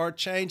you are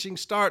changing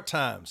start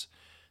times.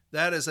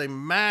 That is a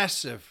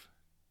massive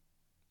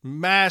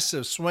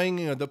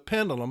swinging of the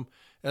pendulum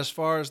as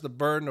far as the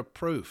burden of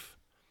proof.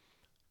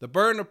 The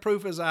burden of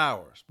proof is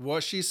ours.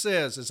 What she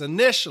says is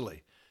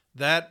initially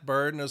that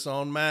burden is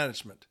on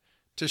management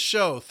to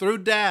show through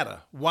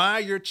data why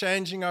you're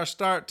changing our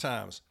start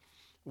times.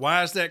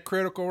 Why is that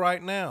critical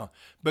right now?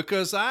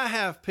 Because I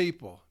have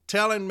people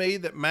telling me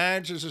that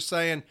managers are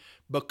saying,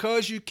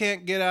 because you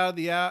can't get out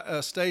of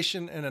the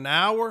station in an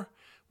hour,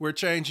 we're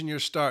changing your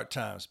start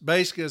times,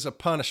 basically as a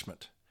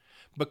punishment.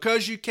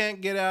 Because you can't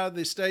get out of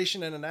the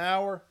station in an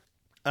hour,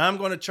 I'm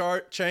going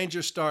to change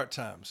your start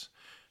times.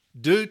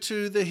 Due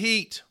to the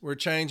heat, we're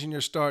changing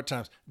your start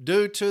times.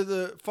 Due to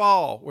the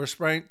fall, we're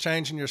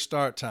changing your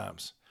start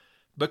times.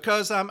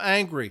 Because I'm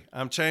angry,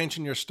 I'm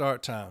changing your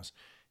start times.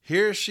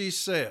 Here she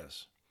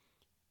says,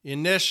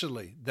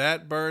 initially,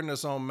 that burden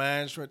is on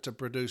management to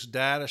produce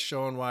data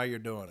showing why you're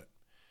doing it.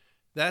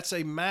 That's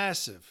a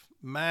massive,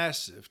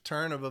 massive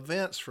turn of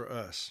events for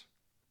us.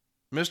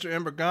 Mr.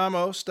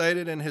 Imbergamo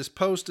stated in his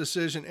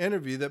post-decision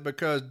interview that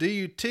because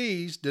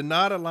DUTs did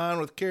not align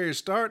with carrier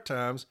start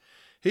times,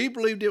 he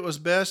believed it was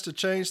best to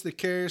change the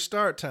carrier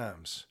start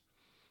times.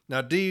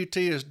 Now, DUT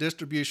is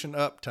distribution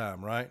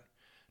uptime, right?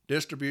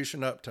 Distribution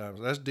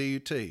uptime. That's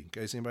DUT, in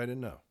case anybody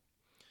didn't know.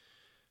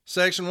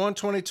 Section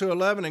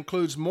 122.11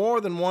 includes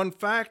more than one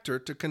factor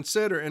to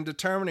consider in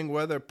determining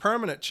whether a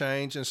permanent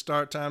change in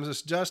start times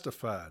is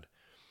justified.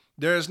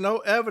 There is no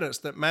evidence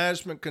that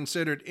management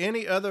considered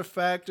any other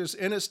factors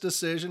in its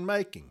decision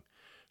making.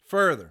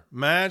 Further,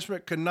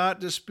 management could not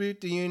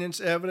dispute the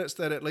union's evidence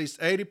that at least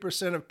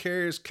 80% of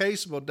carriers'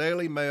 caseable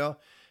daily mail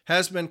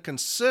has been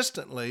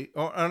consistently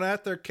on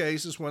at their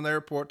cases when they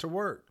report to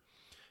work.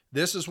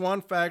 This is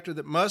one factor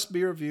that must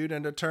be reviewed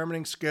in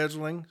determining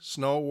scheduling,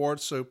 snow award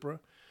supra.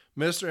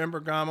 Mr.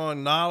 Imbergamo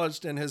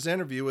acknowledged in his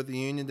interview with the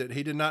union that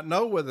he did not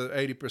know whether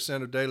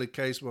 80% of daily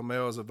caseable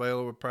mail is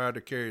available prior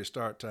to carrier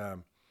start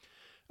time.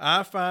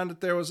 I find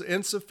that there was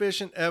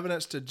insufficient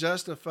evidence to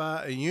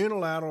justify a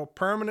unilateral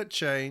permanent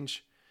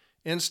change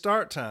in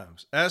start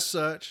times. As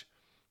such,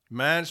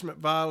 management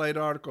violated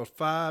Article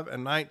 5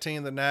 and 19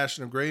 of the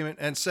National Agreement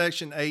and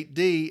Section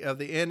 8D of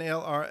the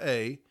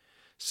NLRA.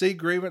 See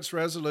grievance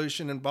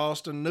resolution in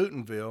Boston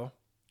Newtonville.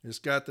 It's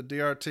got the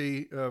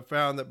DRT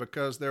found that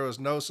because there was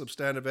no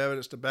substantive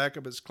evidence to back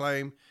up its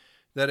claim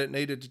that it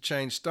needed to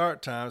change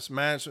start times,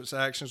 management's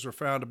actions were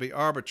found to be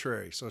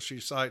arbitrary. So she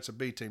cites a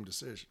B-team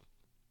decision.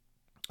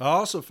 I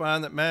also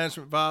find that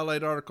management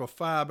violated Article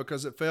 5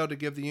 because it failed to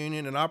give the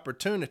union an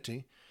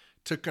opportunity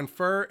to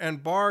confer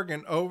and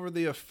bargain over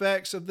the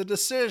effects of the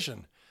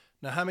decision.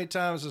 Now, how many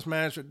times has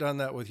management done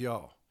that with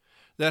y'all?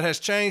 That has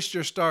changed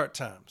your start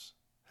times.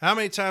 How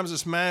many times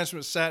has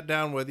management sat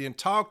down with you and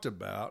talked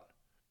about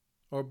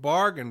or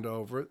bargained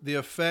over the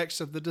effects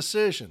of the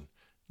decision?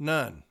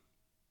 None.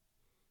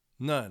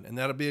 None. And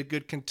that'll be a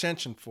good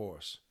contention for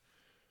us.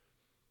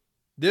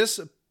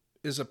 This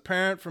is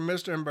apparent from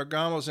Mr.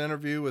 Imbergamo's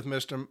interview with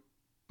Mr.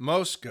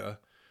 Mosca,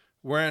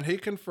 wherein he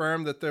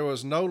confirmed that there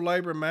was no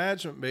labor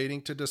management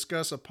meeting to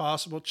discuss a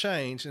possible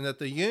change and that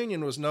the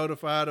union was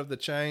notified of the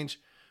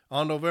change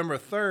on November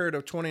 3rd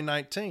of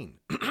 2019.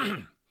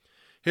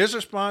 His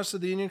response to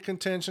the union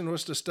contention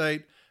was to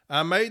state,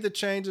 I made the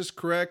changes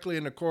correctly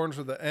in accordance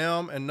with the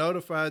ELM and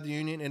notified the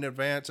union in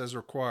advance as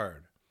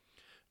required.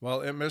 While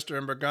Mr.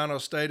 Imbergamo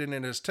stated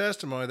in his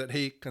testimony that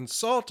he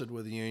consulted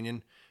with the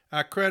union,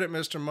 I credit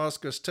Mr.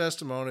 Mosca's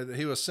testimony that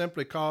he was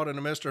simply called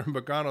into Mr.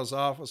 Imbergano's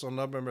office on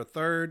November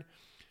 3rd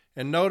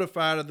and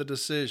notified of the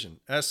decision.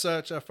 As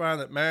such, I find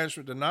that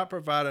management did not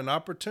provide an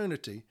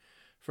opportunity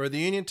for the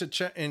union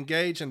to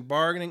engage in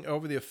bargaining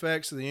over the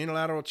effects of the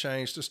unilateral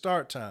change to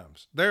start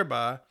times,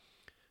 thereby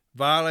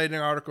violating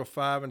Article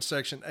 5 and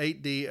Section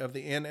 8D of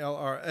the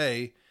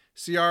NLRA.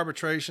 See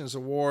arbitrations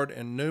award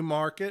in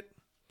Newmarket,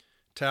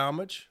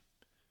 Talmadge,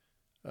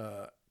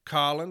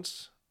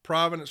 Collins,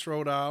 Providence,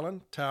 Rhode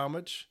Island,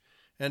 Talmadge,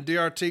 and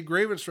DRT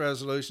grievance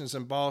resolutions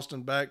in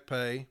Boston Back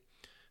Pay.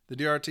 The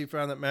DRT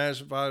found that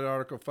management violated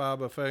Article 5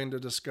 by failing to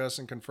discuss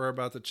and confer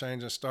about the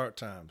change in start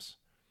times.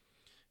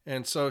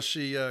 And so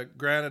she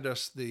granted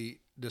us the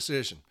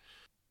decision.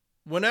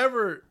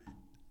 Whenever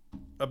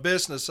a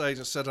business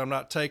agent says, I'm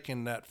not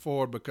taking that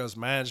forward because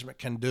management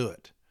can do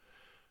it,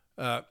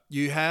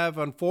 you have,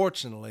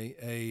 unfortunately,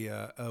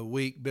 a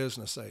weak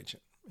business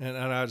agent. And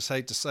I just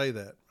hate to say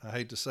that. I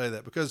hate to say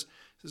that because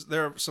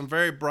there are some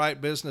very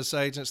bright business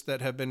agents that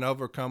have been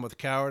overcome with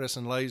cowardice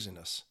and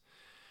laziness.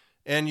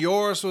 And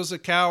yours was a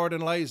coward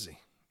and lazy.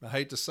 I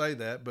hate to say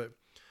that, but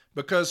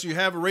because you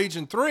have a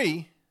Region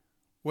 3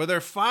 where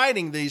they're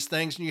fighting these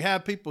things and you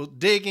have people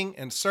digging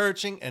and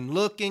searching and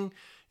looking,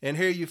 and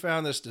here you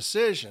found this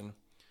decision.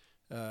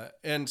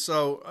 And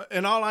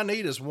all I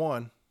need is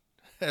one.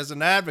 As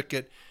an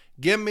advocate,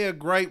 give me a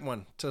great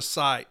one to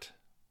cite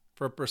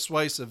for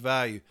persuasive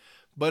value.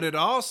 But it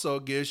also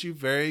gives you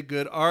very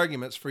good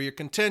arguments for your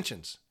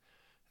contentions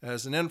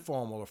as an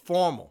informal or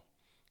formal.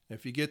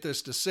 If you get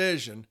this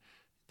decision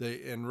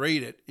and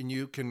read it, and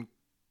you can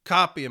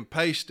copy and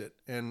paste it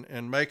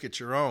and make it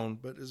your own,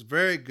 but it's a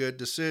very good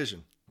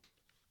decision.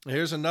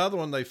 Here's another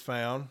one they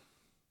found,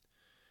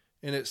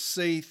 and it's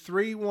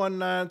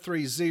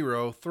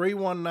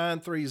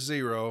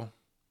C31930,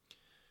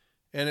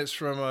 and it's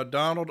from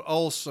Donald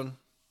Olson.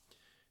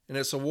 In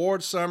its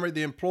award summary,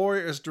 the employer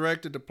is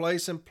directed to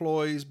place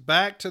employees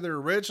back to their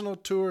original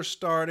tour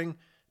starting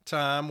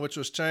time, which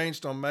was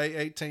changed on May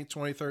 18,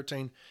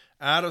 2013.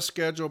 Out of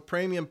schedule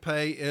premium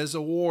pay is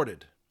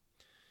awarded.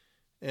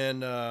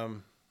 And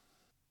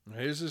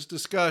here's his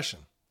discussion.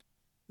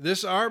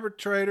 This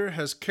arbitrator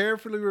has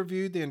carefully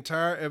reviewed the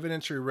entire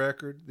evidentiary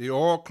record, the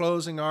oral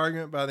closing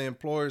argument by the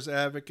employer's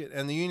advocate,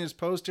 and the union's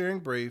post-hearing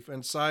brief,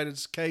 and cited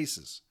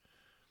cases.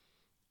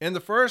 In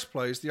the first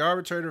place, the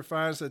arbitrator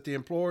finds that the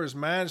employer's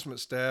management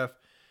staff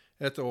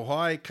at the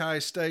Hawaii Kai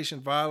Station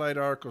violated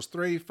Articles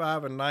 3,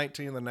 5, and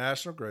 19 of the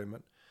National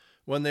Agreement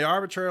when they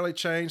arbitrarily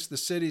changed the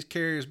city's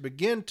carrier's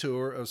begin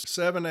tour of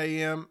 7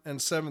 a.m. and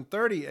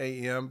 7:30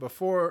 a.m.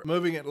 before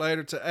moving it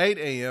later to 8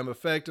 a.m.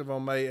 effective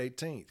on May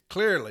 18th.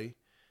 Clearly,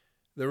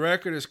 the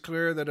record is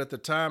clear that at the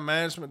time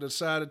management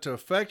decided to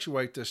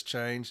effectuate this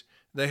change,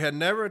 they had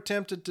never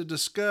attempted to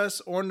discuss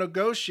or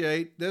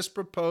negotiate this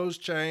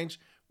proposed change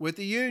with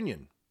the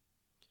union.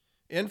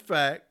 In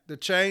fact, the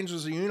change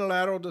was a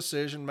unilateral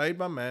decision made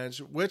by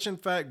management, which in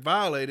fact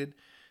violated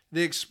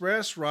the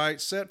express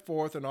rights set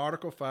forth in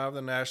Article 5 of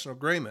the National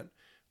Agreement,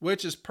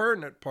 which its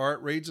pertinent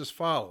part reads as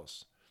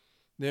follows.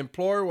 The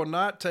employer will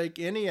not take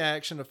any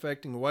action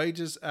affecting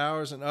wages,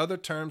 hours, and other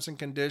terms and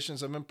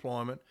conditions of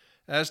employment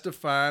as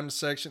defined in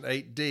Section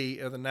 8D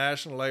of the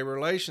National Labor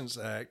Relations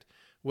Act,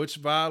 which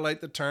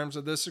violate the terms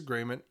of this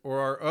agreement or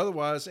are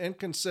otherwise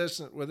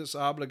inconsistent with its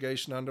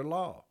obligation under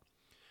law.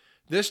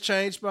 This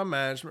change by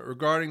management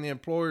regarding the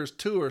employer's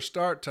tour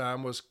start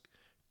time was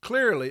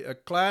clearly a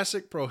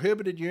classic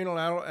prohibited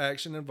unilateral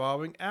action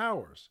involving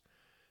hours.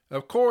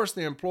 Of course,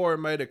 the employer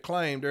made a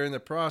claim during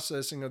the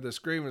processing of this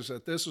grievance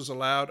that this was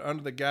allowed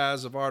under the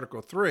guise of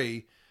Article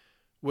 3,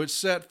 which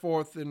set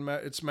forth in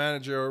its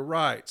managerial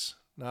rights.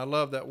 Now, I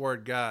love that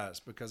word guise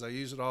because I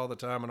use it all the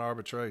time in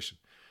arbitration.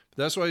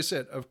 But that's what he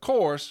said. Of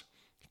course,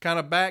 he kind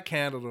of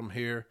backhandled him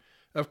here.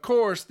 Of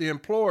course, the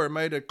employer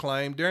made a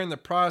claim during the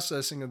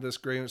processing of this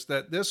grievance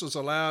that this was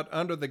allowed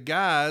under the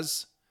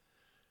guise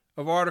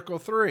of Article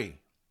 3,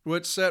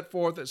 which set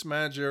forth its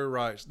managerial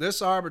rights.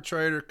 This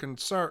arbitrator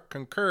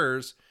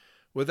concurs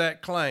with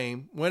that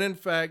claim when in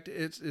fact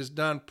it is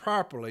done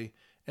properly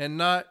and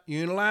not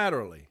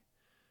unilaterally.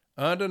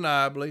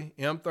 Undeniably,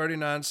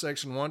 M39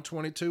 Section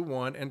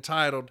 122.1,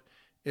 entitled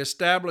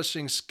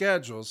Establishing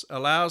Schedules,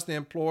 allows the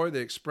employer the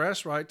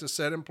express right to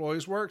set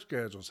employees' work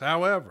schedules.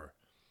 However,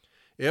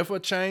 if a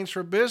change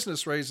for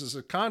business reasons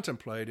is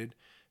contemplated,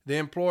 the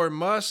employer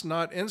must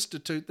not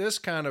institute this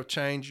kind of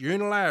change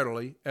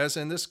unilaterally, as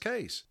in this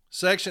case.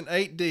 Section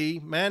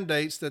 8D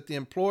mandates that the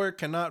employer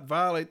cannot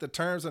violate the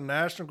terms of the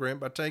national agreement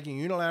by taking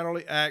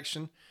unilaterally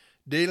action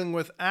dealing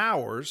with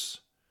hours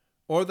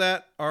or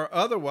that are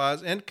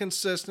otherwise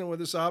inconsistent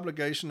with its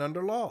obligation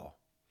under law.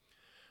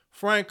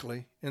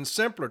 Frankly, in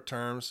simpler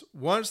terms,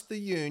 once the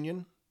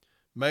union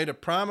made a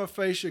prima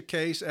facie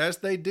case, as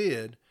they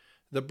did,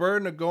 the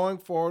burden of going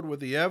forward with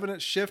the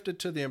evidence shifted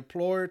to the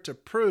employer to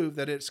prove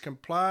that it's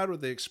complied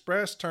with the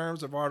express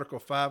terms of Article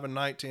 5 and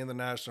 19 of the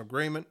National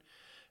Agreement,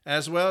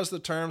 as well as the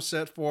terms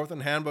set forth in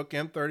Handbook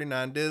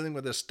M39 dealing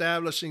with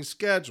establishing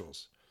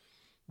schedules.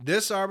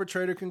 This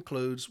arbitrator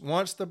concludes,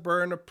 once the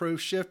burden of proof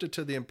shifted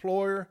to the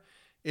employer,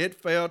 it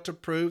failed to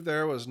prove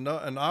there was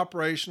an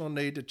operational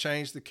need to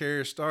change the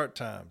carrier's start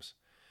times.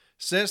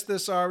 Since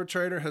this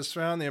arbitrator has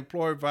found the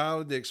employer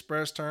violated the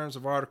express terms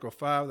of Article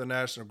 5 of the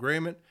National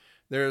Agreement,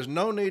 there is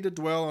no need to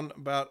dwell on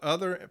about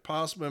other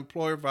possible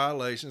employer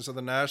violations of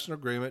the National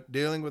Agreement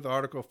dealing with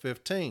Article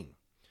 15.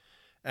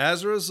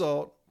 As a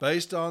result,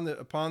 based upon the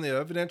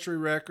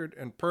evidentiary record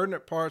and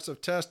pertinent parts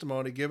of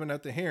testimony given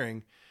at the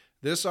hearing,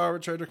 this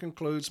arbitrator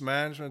concludes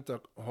management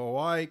of the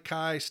Hawaii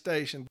Kai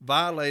Station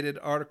violated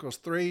Articles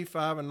 3,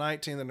 5, and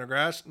 19 of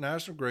the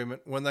National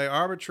Agreement when they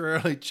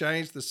arbitrarily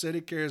changed the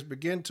city carrier's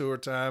begin tour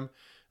time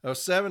of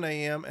 7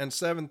 a.m. and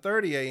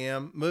 7:30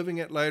 a.m., moving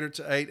it later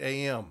to 8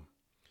 a.m.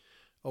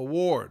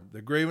 Award.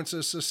 The grievance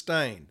is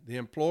sustained. The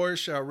employer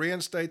shall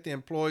reinstate the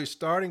employee's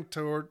starting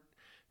tour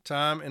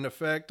time in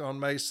effect on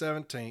May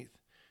 17th.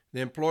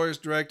 The employer is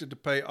directed to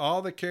pay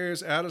all the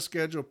carrier's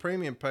out-of-schedule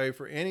premium pay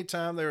for any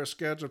time they are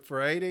scheduled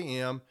for 8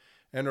 a.m.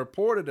 and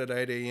reported at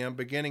 8 a.m.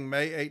 beginning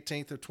May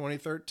 18th of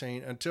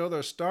 2013 until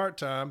their start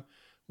time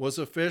was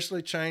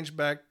officially changed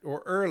back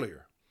or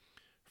earlier.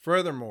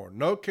 Furthermore,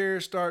 no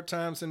carrier start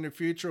times in the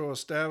future will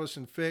establish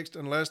and fixed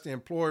unless the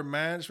employer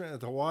management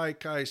at the Hawaii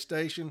Kai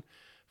Station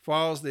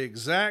follows the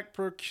exact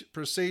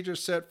procedure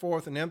set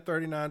forth in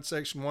M39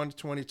 Section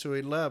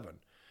 122.11.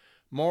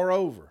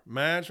 Moreover,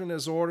 management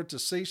is ordered to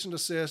cease and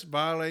desist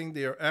violating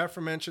the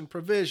aforementioned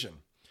provision.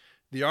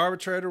 The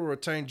arbitrator will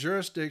retain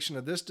jurisdiction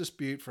of this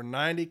dispute for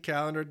 90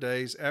 calendar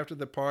days after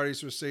the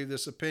parties receive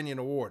this opinion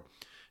award.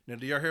 Now,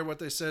 do y'all hear what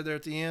they said there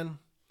at the end?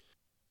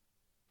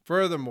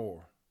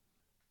 Furthermore,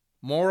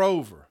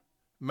 moreover,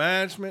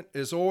 management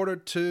is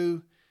ordered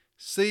to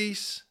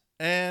cease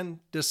and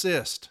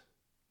desist.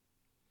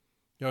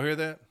 Y'all hear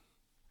that?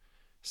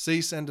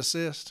 Cease and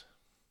desist.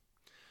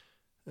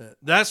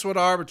 That's what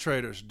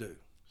arbitrators do.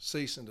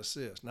 Cease and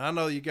desist. Now, I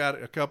know you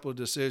got a couple of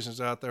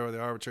decisions out there where the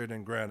arbitrator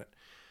didn't grant it,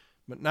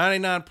 but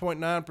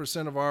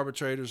 99.9% of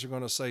arbitrators are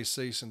going to say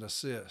cease and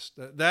desist.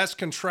 That's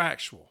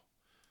contractual.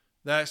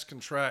 That's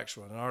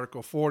contractual. In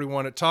Article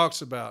 41, it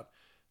talks about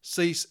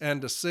cease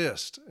and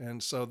desist.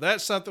 And so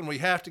that's something we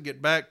have to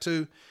get back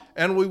to,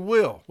 and we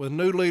will. With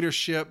new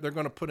leadership, they're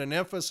going to put an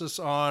emphasis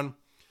on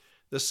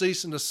the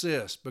cease and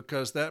desist,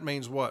 because that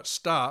means what?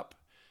 Stop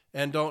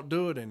and don't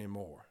do it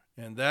anymore.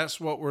 And that's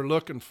what we're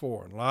looking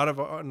for. And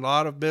a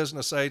lot of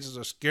business agents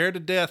are scared to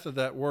death of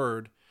that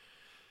word.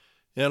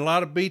 And a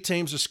lot of B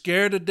teams are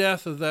scared to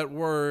death of that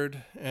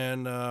word.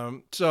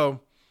 And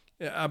so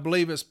I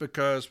believe it's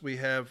because we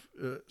have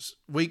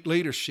weak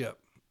leadership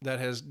that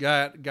has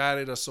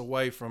guided us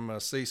away from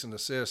cease and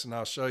desist, and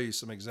I'll show you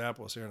some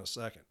examples here in a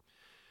second.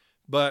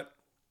 But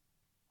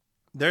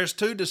there's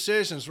two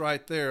decisions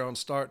right there on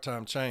start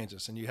time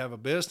changes, and you have a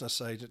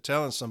business agent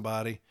telling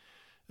somebody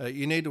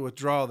you need to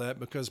withdraw that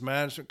because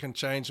management can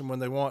change them when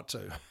they want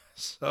to.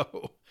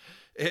 So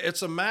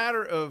it's a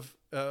matter of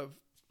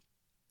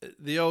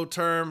the old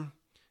term,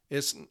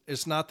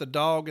 it's not the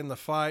dog in the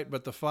fight,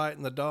 but the fight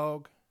in the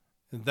dog.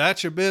 And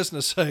that's your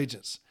business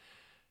agents.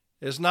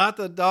 It's not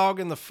the dog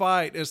in the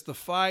fight, it's the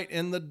fight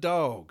in the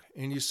dog.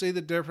 And you see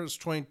the difference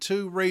between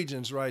two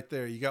regions right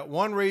there. You got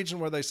one region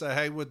where they say,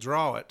 hey,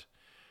 withdraw it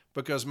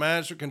because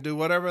management can do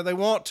whatever they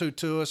want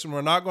to us and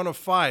we're not going to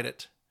fight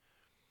it.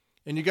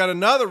 And you got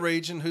another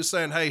region who's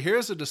saying, hey,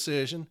 here's a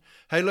decision.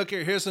 Hey, look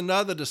here, here's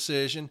another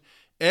decision.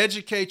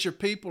 Educate your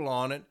people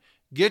on it.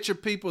 Get your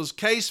people's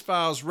case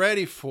files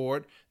ready for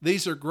it.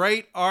 These are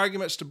great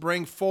arguments to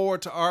bring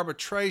forward to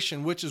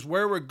arbitration, which is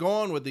where we're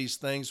going with these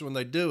things when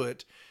they do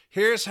it.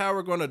 Here's how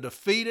we're going to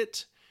defeat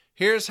it.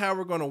 Here's how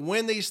we're going to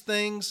win these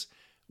things.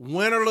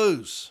 Win or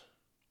lose.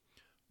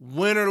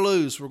 Win or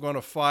lose, we're going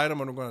to fight them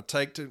and we're going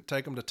to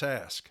take them to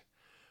task.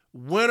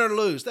 Win or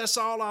lose. That's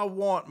all I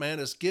want, man,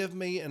 is give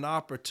me an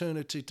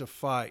opportunity to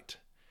fight.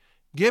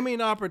 Give me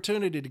an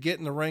opportunity to get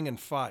in the ring and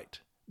fight.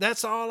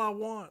 That's all I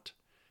want.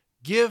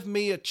 Give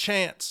me a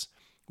chance.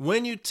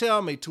 When you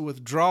tell me to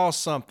withdraw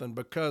something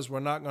because we're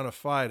not going to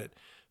fight it,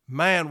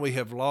 man, we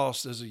have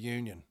lost as a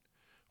union.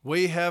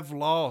 We have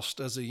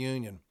lost as a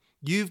union.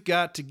 You've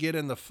got to get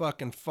in the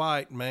fucking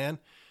fight, man.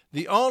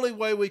 The only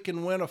way we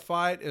can win a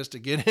fight is to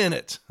get in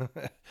it.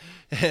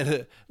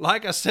 And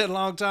like I said a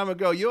long time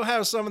ago, you'll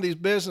have some of these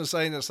business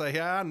agents say,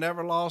 hey, I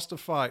never lost a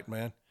fight,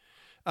 man.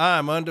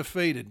 I'm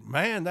undefeated.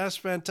 Man, that's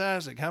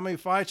fantastic. How many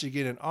fights you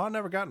get in? Oh, I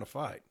never got in a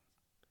fight.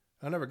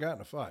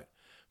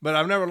 But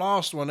I've never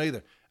lost one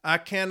either. I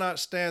cannot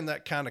stand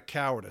that kind of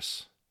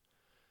cowardice.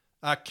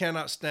 I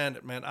cannot stand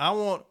it, man. I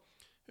want,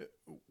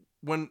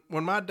 when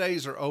my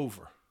days are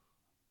over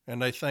and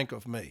they think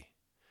of me,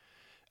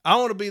 I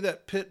want to be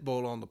that pit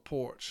bull on the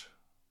porch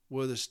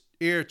with his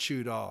ear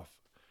chewed off,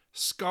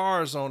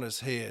 scars on his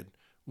head,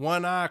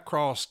 one eye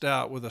crossed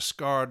out with a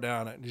scar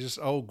down it, just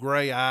old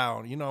gray eye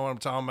on. You know what I'm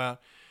talking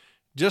about?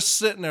 Just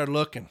sitting there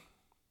looking,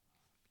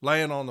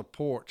 laying on the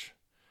porch.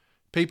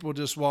 People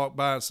just walk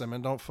by and say,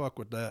 man, don't fuck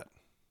with that.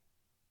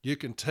 You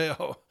can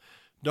tell,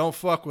 don't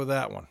fuck with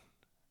that one.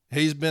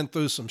 He's been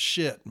through some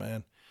shit,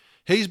 man.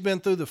 He's been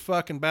through the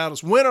fucking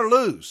battles, win or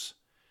lose.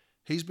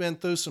 He's been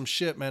through some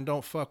shit, man.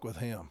 Don't fuck with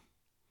him.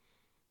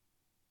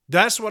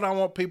 That's what I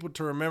want people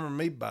to remember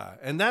me by.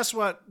 And that's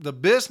what the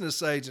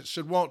business agent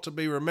should want to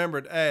be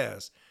remembered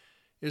as,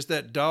 is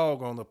that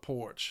dog on the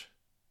porch.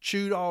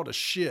 Chewed all the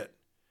shit.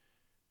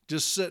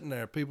 Just sitting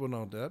there. People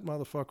know that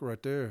motherfucker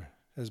right there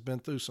has been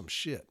through some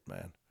shit,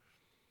 man.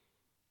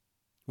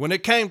 When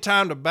it came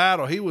time to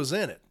battle, he was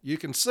in it. You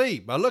can see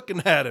by looking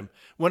at him.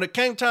 When it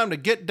came time to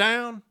get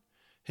down,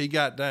 he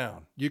got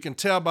down. You can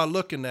tell by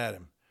looking at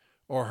him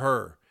or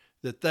her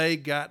that they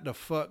got the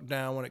fuck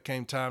down when it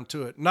came time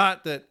to it.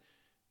 Not that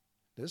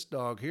this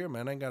dog here,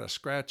 man, ain't got a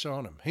scratch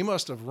on him. He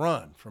must have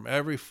run from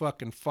every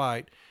fucking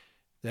fight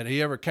that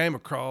he ever came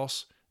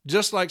across,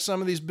 just like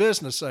some of these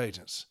business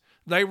agents.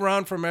 They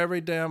run from every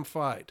damn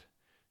fight.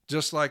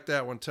 Just like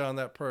that one, telling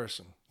that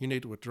person, you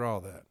need to withdraw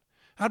that.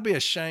 I'd be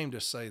ashamed to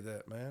say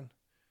that, man.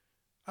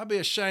 I'd be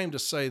ashamed to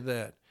say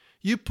that.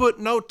 You put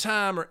no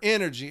time or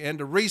energy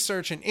into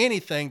researching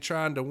anything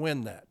trying to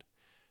win that.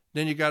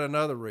 Then you got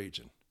another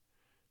region.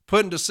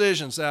 Putting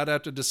decisions out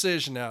after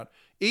decision out.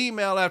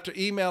 Email after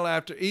email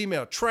after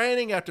email.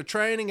 Training after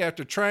training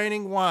after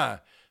training. Why?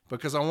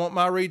 Because I want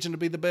my region to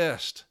be the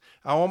best.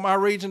 I want my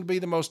region to be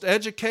the most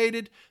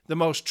educated, the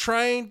most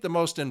trained, the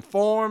most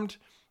informed.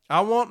 I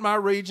want my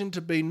region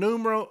to be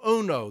numero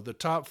uno, the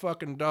top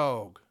fucking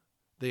dog,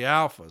 the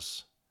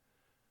alphas.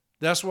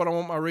 That's what I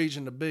want my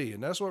region to be.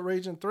 And that's what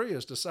Region 3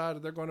 has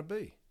decided they're going to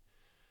be.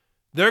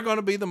 They're going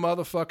to be the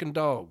motherfucking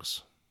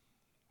dogs.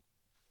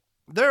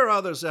 There are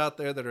others out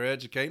there that are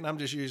educating. I'm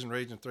just using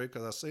Region 3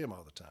 because I see them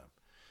all the time.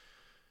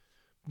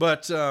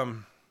 But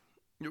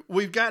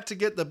we've got to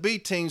get the B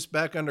teams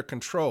back under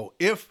control.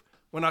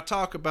 When I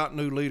talk about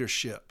new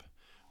leadership,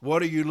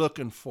 what are you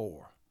looking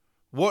for?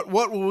 What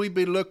will we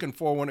be looking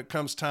for when it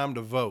comes time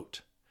to vote?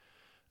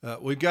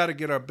 We've got to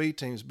get our B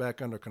teams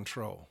back under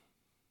control.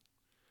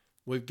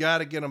 We've got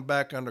to get them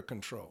back under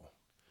control.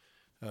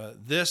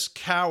 This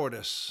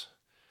cowardice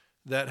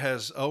that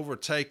has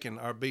overtaken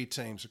our B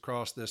teams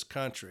across this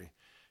country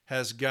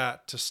has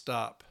got to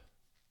stop.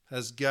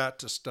 Has got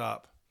to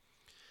stop.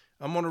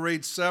 I'm going to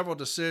read several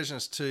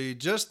decisions to you,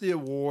 just the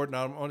award, and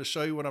I'm going to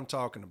show you what I'm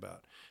talking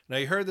about. Now,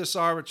 you heard this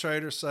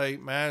arbitrator say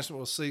management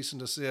will cease and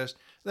desist.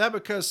 That's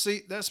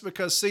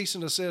because cease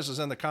and desist is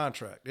in the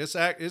contract.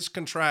 It's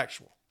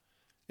contractual.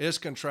 It's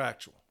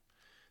contractual.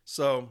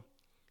 So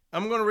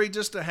I'm going to read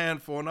just a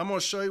handful, and I'm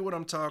going to show you what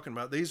I'm talking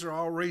about. These are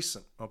all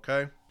recent,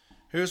 okay?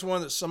 Here's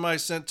one that somebody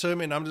sent to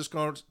me, and I'm just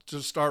going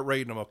to start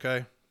reading them,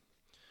 okay?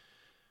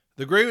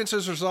 The grievance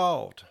is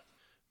resolved.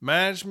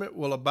 Management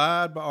will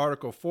abide by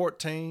Article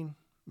 14.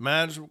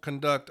 Management will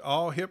conduct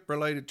all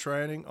HIP-related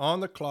training on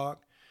the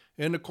clock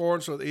in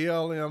accordance with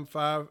ELM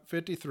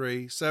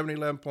 553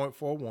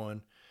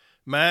 7011.41.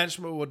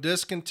 Management will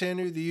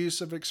discontinue the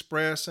use of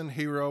Express and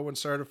HERO when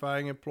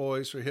certifying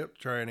employees for HIP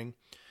training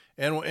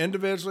and will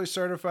individually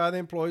certify the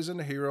employees in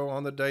the HERO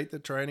on the date the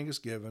training is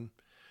given.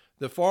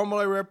 The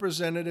formula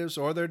representatives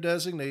or their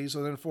designees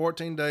within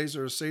 14 days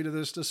of receipt of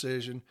this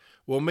decision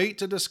will meet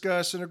to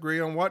discuss and agree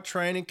on what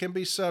training can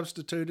be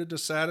substituted to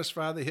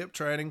satisfy the HIP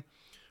training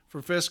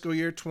for fiscal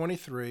year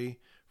 23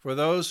 for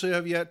those who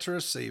have yet to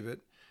receive it.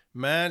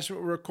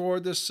 Management will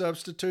record this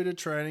substituted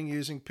training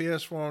using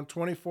PS Form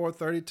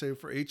 2432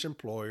 for each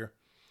employer.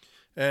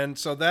 And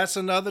so that's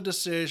another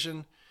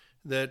decision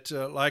that,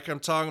 like I'm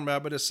talking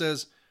about, but it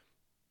says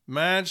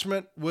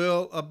management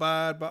will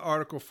abide by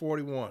Article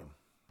 41.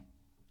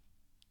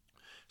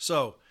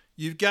 So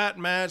you've got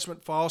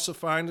management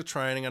falsifying the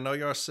training. I know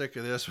y'all are sick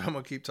of this, but I'm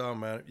going to keep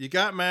talking about it. You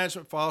got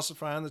management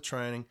falsifying the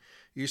training.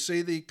 You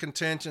see the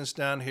contentions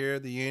down here.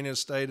 The union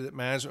stated that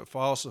management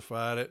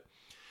falsified it.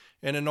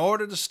 And in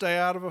order to stay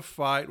out of a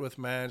fight with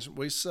management,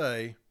 we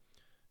say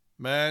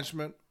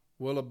management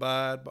will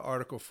abide by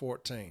Article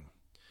 14.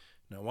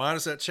 Now, why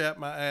does that chap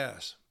my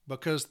ass?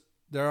 Because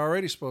they're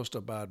already supposed to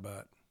abide by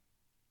it.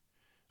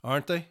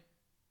 Aren't they?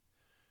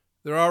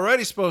 They're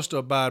already supposed to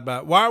abide by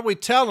it. Why are we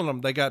telling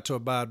them they got to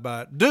abide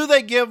by it? Do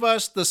they give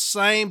us the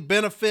same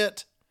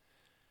benefit?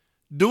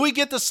 Do we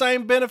get the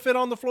same benefit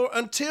on the floor?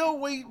 Until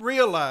we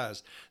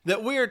realize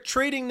that we are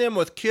treating them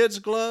with kids'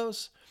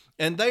 gloves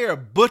and they are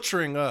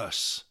butchering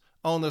us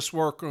on this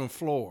workroom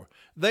floor.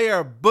 They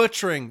are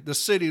butchering the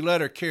city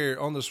letter carrier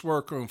on this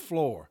workroom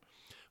floor.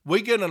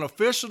 We get an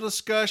official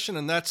discussion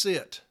and that's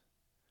it,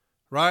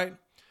 right?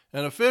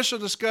 An official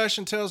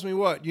discussion tells me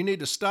what? You need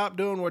to stop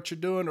doing what you're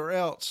doing or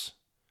else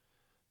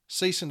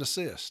cease and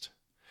desist.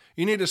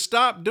 You need to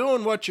stop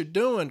doing what you're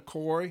doing,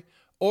 Corey,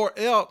 or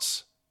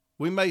else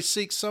we may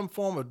seek some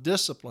form of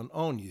discipline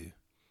on you.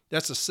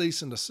 That's a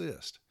cease and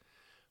desist.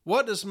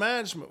 What does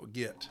management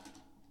get?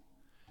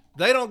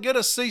 They don't get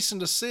a cease and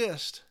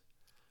desist.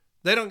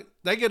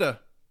 They get a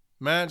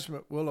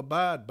management will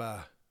abide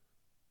by.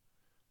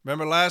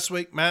 Remember last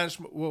week,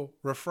 management will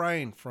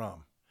refrain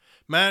from.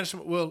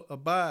 Management will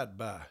abide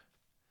by.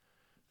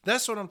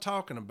 That's what I'm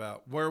talking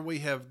about, where we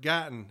have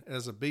gotten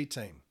as a B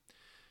team.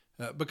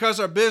 Because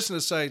our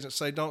business agents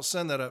say, don't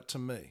send that up to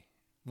me.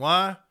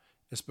 Why?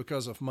 It's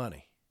because of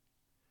money.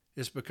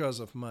 It's because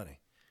of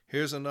money.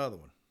 Here's another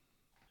one.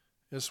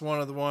 It's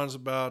one of the ones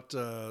about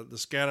the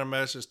scanner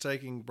message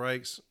taking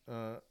breaks,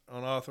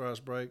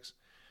 unauthorized breaks.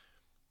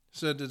 It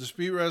said the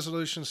dispute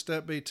resolution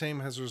Step B team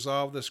has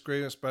resolved this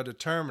grievance by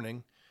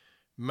determining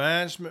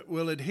management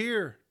will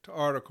adhere to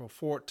Article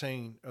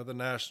 14 of the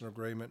National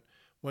Agreement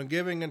when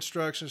giving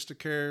instructions to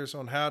carriers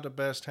on how to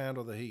best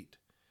handle the heat.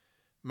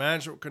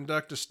 Management will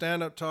conduct a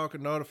stand-up talk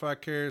and notify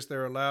carriers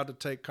they're allowed to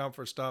take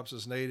comfort stops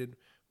as needed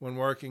when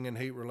working in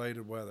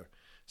heat-related weather.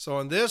 So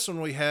in this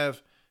one, we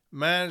have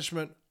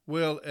management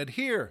will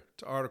adhere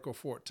to Article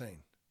 14.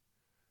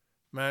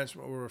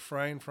 Management will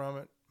refrain from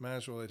it.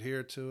 Management will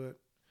adhere to it.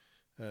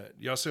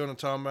 Y'all see what I'm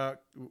talking about?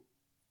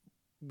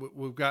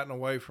 We've gotten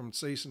away from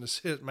cease and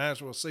desist.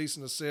 Management will cease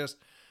and desist.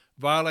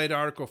 Violate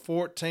Article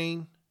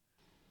 14.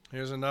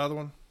 Here's another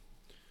one.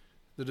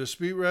 The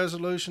dispute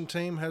resolution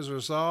team has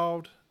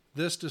resolved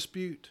this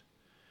dispute.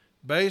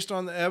 Based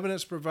on the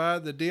evidence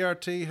provided, the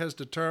DRT has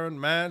determined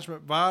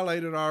management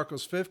violated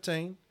Articles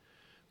 15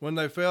 when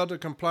they failed to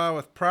comply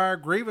with prior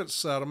grievance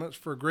settlements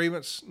for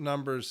grievance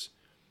numbers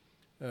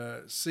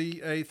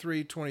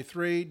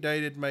CA323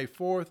 dated May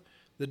 4th.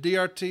 The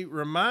DRT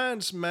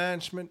reminds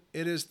management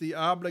it is the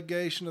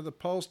obligation of the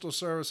Postal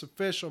Service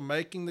official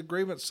making the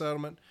grievance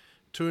settlement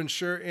to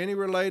ensure any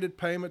related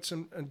payments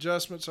and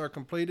adjustments are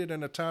completed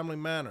in a timely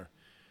manner.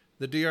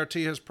 The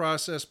DRT has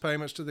processed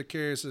payments to the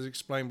carriers as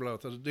explained below.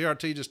 So the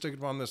DRT just took it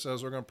upon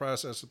themselves, we're going to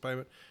process the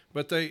payment.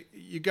 But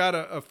you got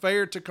a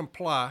failure to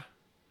comply,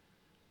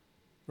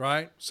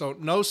 right? So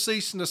no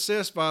cease and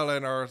desist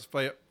violating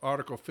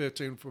Article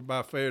 15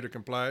 by failure to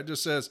comply. It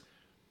just says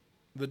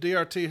the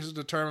DRT has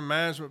determined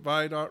management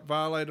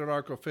violated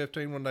Article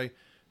 15 when they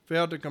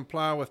failed to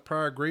comply with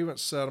prior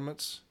grievance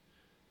settlements.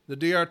 The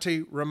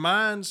DRT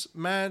reminds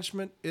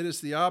management it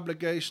is the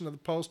obligation of the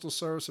Postal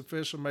Service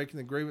official making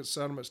the grievance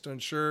settlements to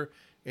ensure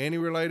any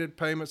related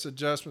payments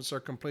adjustments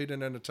are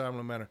completed in a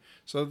timely manner.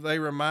 So they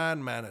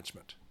remind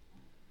management.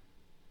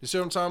 You see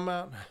what I'm talking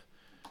about?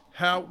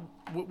 How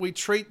we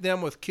treat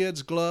them with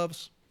kids'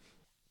 gloves.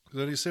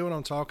 Do you see what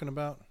I'm talking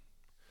about?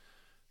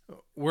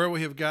 Where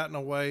we have gotten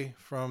away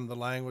from the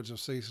language of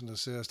cease and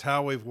desist,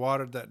 how we've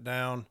watered that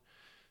down,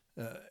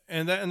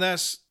 and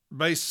that's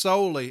based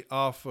solely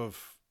off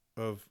of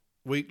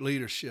weak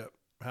leadership,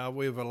 how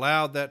we've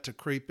allowed that to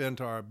creep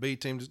into our B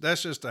teams.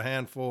 That's just a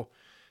handful.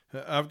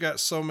 I've got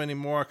so many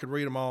more, I could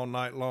read them all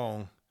night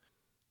long.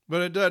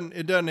 But it doesn't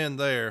end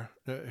there.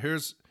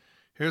 Here's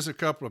a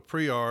couple of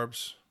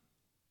pre-arbs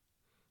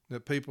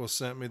that people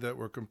sent me that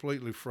were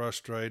completely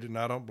frustrated, and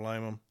I don't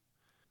blame them.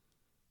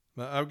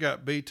 I've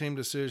got B team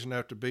decision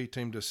after B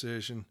team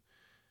decision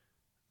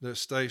that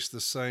states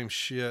the same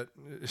shit.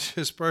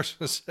 This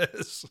person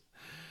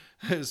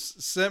has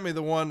sent me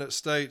the one that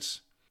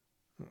states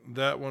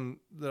that one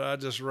that I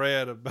just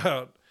read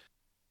about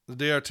the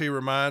DRT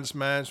reminds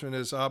management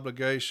its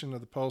obligation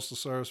of the Postal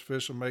Service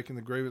official making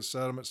the grievance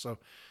settlement. So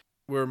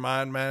we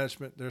remind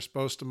management they're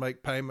supposed to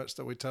make payments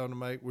that we tell them to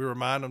make. We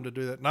remind them to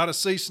do that. Not a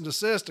cease and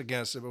desist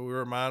against it, but we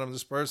remind them.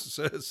 This person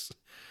says,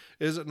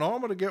 is it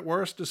normal to get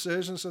worse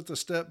decisions at the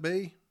step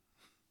B?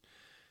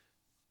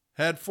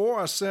 Had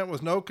 4 I sent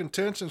with no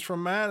contentions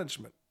from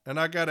management, and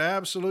I got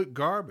absolute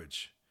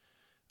garbage.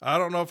 I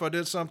don't know if I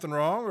did something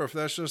wrong or if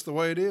that's just the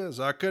way it is.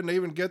 I couldn't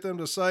even get them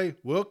to say,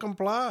 we'll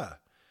comply.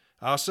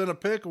 I'll send a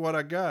pic of what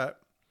I got.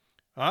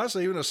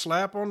 Honestly, even a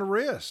slap on the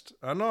wrist.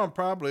 I know I'm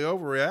probably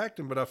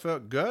overreacting, but I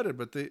felt gutted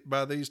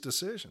by these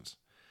decisions.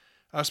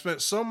 I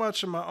spent so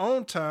much of my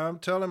own time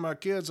telling my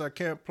kids I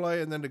can't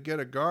play and then to get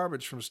a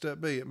garbage from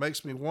step B. It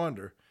makes me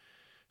wonder.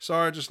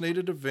 Sorry, I just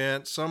needed to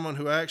vent, someone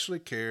who actually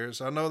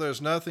cares. I know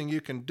there's nothing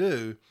you can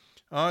do.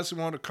 I honestly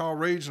want to call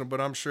regional,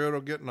 but I'm sure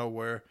it'll get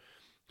nowhere.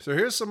 So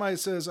here's somebody who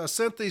says, I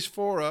sent these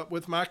 4 up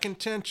with my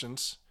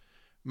contentions.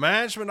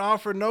 Management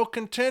offered no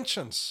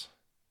contentions.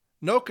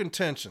 No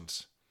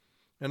contentions.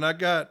 And I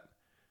got,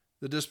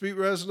 the dispute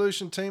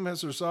resolution team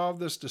has resolved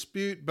this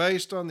dispute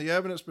based on the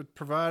evidence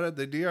provided.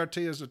 The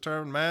DRT has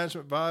determined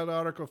management violated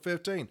Article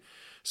 15.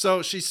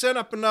 So she sent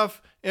up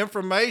enough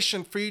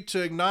information for you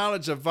to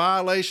acknowledge a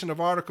violation of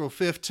Article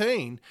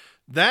 15.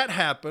 That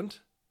happened.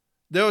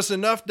 There was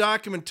enough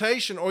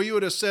documentation, or you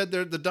would have said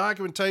that the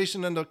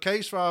documentation in the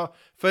case file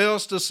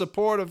fails to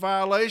support a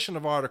violation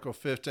of Article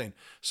 15.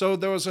 So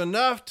there was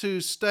enough to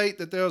state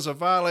that there was a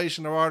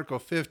violation of Article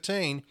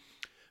 15.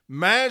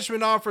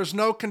 Management offers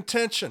no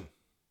contention.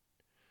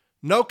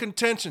 No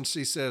contention,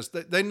 she says.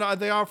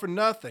 They offer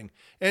nothing.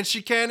 And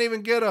she can't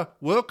even get a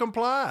will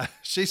comply.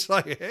 She's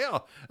like,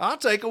 hell, I'll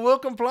take a will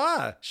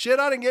comply. Shit,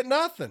 I didn't get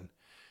nothing.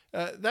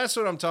 That's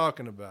what I'm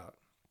talking about.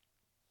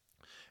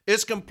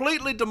 It's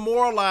completely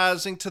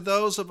demoralizing to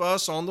those of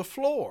us on the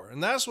floor.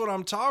 And that's what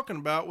I'm talking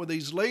about with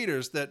these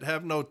leaders that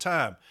have no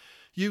time.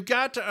 You've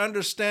got to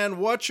understand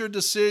what your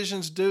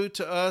decisions do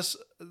to us,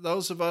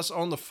 those of us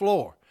on the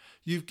floor.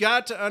 You've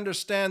got to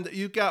understand that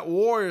you've got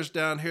warriors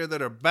down here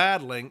that are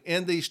battling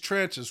in these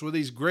trenches with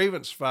these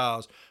grievance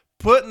files,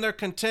 putting their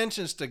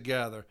contentions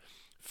together,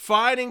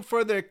 fighting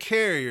for their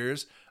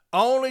carriers,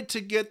 only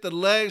to get the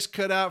legs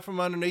cut out from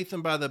underneath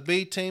them by the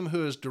B team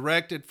who is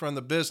directed from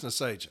the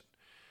business agent.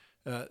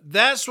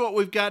 That's what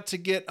we've got to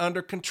get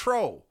under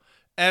control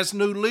as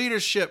new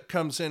leadership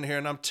comes in here.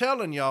 And I'm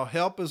telling y'all,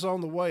 help is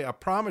on the way. I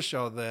promise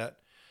y'all that.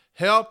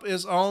 Help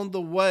is on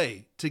the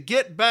way to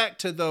get back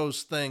to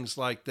those things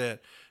like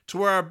that, to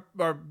where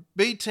our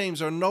B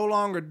teams are no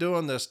longer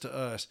doing this to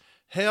us.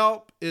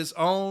 Help is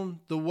on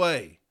the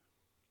way.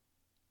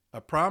 I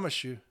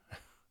promise you.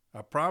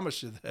 I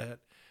promise you that.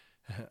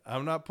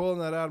 I'm not pulling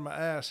that out of my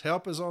ass.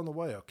 Help is on the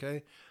way,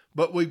 okay?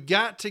 But we've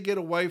got to get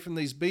away from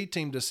these B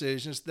team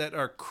decisions that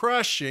are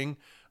crushing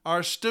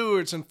our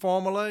stewards and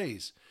Formula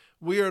A's.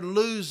 We are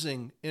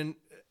losing in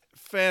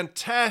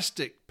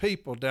fantastic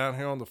people down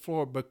here on the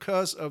floor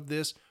because of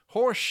this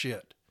horse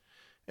shit.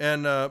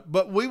 And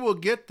but we will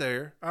get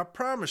there. I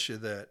promise you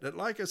that. That,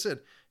 like I said,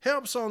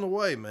 help's on the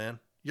way, man.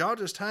 Y'all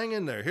just hang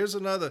in there. Here's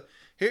another.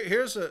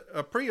 Here's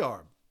a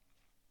pre-arb.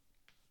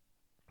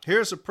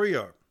 Here's a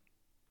pre-arb.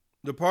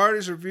 The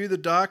parties review the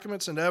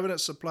documents and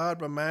evidence supplied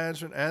by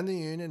management and the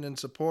union in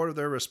support of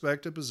their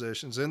respective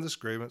positions in this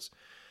grievance.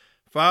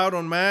 Filed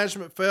on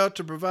management failed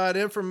to provide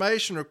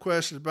information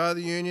requested by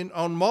the union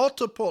on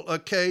multiple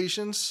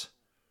occasions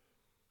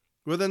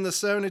within the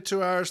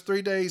 72 hours,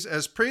 3 days,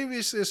 as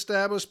previously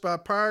established by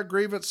prior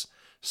grievance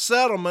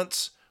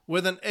settlements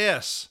with an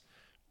S.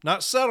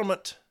 Not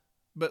settlement,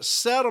 but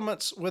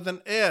settlements with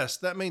an S.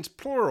 That means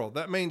plural.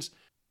 That means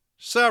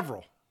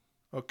several.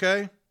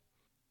 Okay?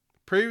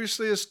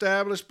 Previously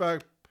established by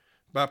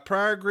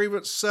prior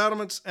grievance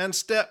settlements and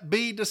Step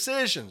B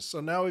decisions.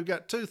 So now we've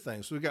got 2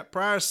 things. We've got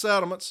prior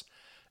settlements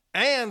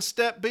and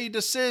Step B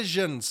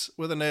decisions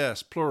with an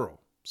S,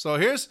 plural. So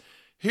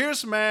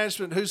here's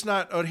management who's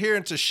not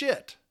adhering to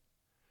shit.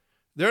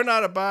 They're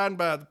not abiding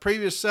by the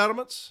previous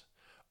settlements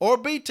or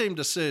B team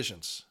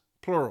decisions,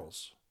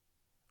 plurals.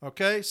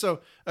 Okay? So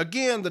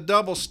again, the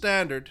double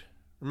standard.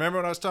 Remember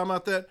when I was talking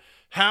about that?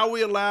 How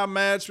we allow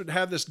management to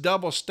have this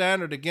double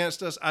standard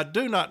against us, I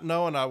do not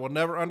know, and I will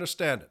never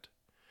understand it.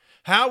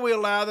 How we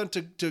allow them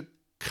to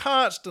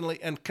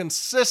constantly and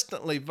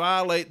consistently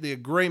violate the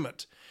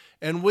agreement,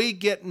 and we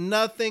get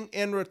nothing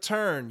in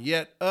return,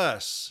 yet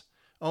us,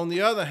 on the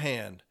other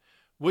hand,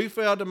 we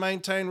fail to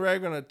maintain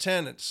regular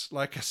attendance.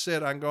 Like I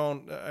said, I'm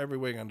going every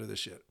week I do this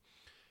shit.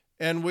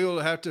 And we will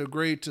have to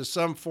agree to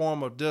some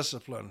form of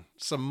discipline,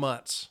 some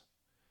months.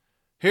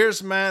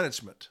 Here's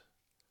management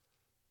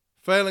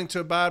failing to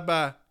abide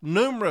by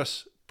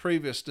numerous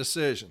previous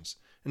decisions.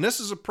 And this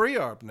is a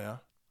pre-arb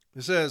now.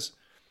 It says,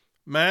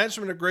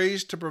 management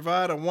agrees to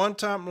provide a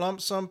one-time lump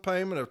sum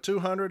payment of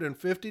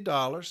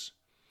 $250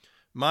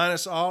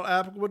 minus all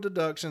applicable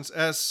deductions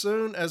as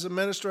soon as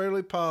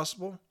administratively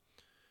possible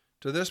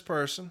to this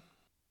person.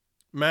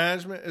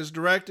 Management is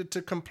directed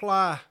to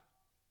comply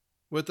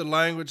with the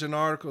language in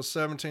Articles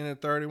 17 and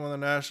 31 of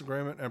the National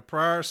Agreement and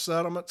prior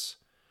settlements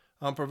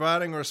on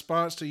providing a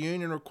response to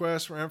union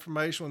requests for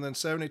information within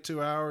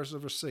 72 hours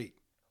of receipt.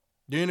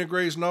 The union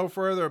agrees no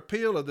further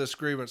appeal of this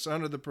grievance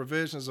under the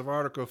provisions of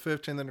Article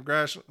 15 of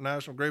the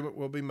National Agreement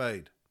will be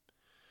made.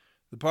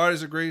 The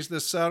parties agree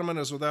this settlement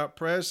is without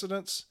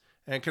precedence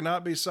and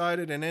cannot be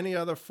cited in any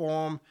other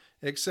form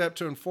except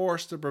to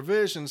enforce the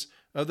provisions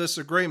of this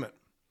agreement.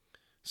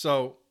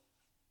 So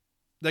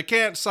they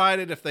can't cite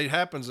it if it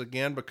happens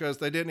again because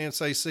they didn't even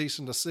say cease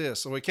and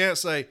desist. So we can't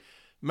say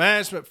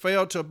management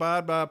failed to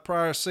abide by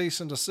prior cease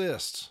and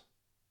desists.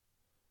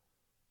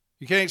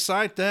 You can't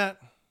cite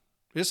that.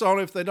 It's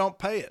only if they don't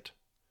pay it.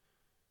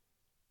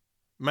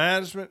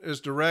 Management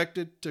is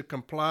directed to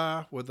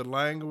comply with the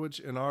language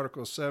in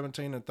Articles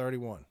 17 and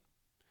 31.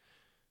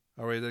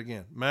 I'll read it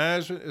again.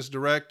 Management is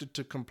directed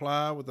to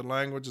comply with the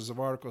languages of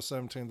Article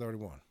 17 and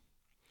 31.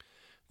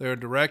 They're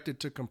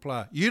directed to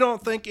comply. You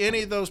don't think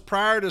any of those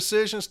prior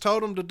decisions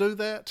told them to do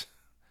that?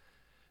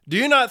 Do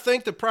you not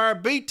think the prior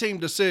B-team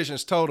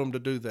decisions told them to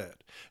do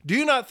that? Do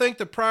you not think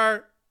the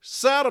prior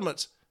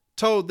settlements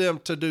told them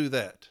to do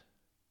that?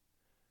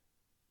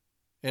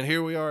 And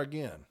here we are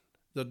again,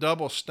 the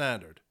double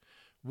standard.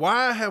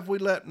 Why have we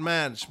let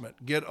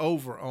management get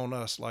over on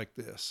us like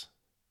this?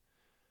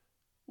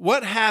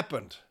 What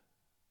happened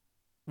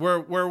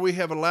where we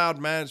have allowed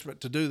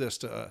management to do this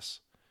to us?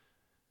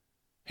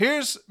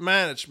 Here's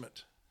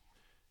management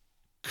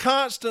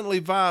constantly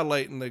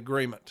violating the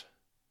agreement,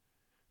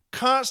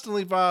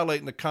 constantly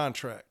violating the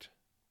contract.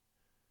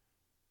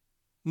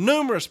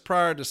 Numerous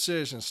prior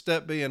decisions,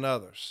 Step B and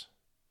others.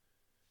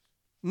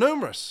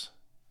 Numerous.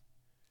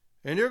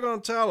 And you're going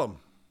to tell them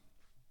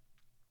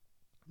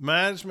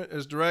management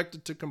is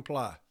directed to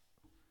comply.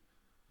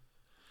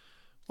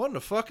 What in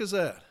the fuck is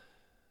that?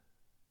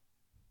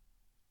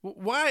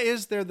 Why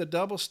is there the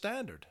double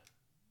standard?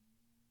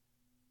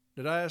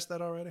 Did I ask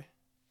that already?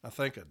 I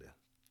think I did.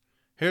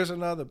 Here's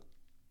another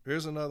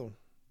one.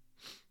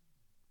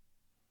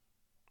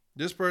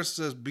 This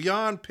person says,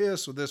 beyond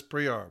pissed with this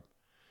pre-arb.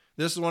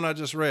 This is the one I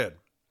just read.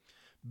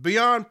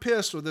 Beyond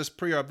pissed with this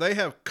pre-arb. They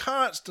have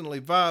constantly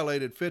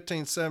violated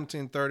 15,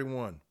 17,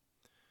 31.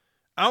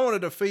 I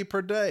wanted a fee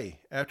per day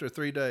after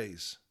 3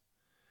 days.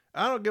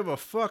 I don't give a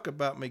fuck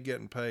about me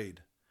getting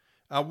paid.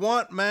 I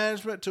want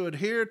management to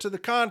adhere to the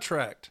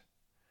contract.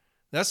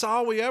 That's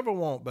all we ever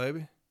want,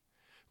 baby.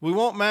 We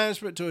want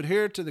management to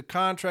adhere to the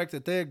contract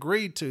that they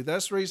agreed to.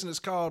 That's the reason it's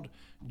called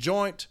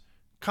joint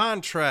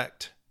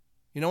contract.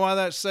 You know why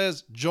that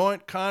says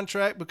joint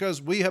contract?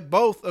 Because we have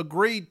both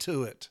agreed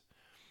to it.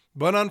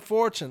 But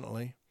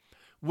unfortunately,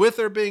 with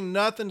there being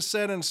nothing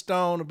set in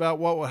stone about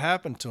what will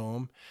happen to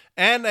them,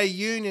 and a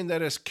union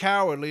that is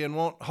cowardly and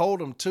won't hold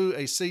them to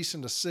a cease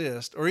and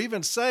desist, or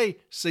even say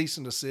cease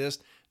and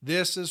desist,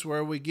 this is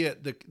where we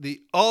get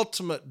the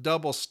ultimate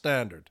double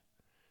standard.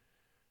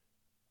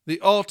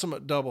 The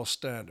ultimate double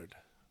standard.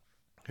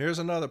 Here's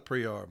another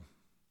pre-arb.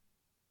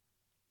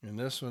 And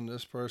this one,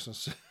 this person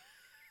said,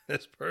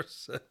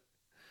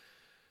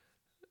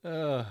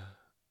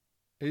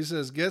 he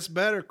says, gets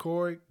better,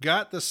 Corey.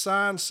 Got the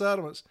signed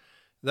settlements.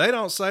 They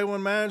don't say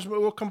when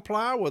management will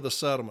comply with the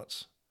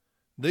settlements.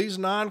 These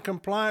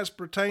non-compliance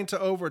pertain to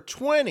over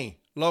 20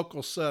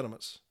 local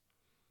settlements.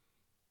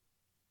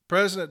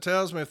 President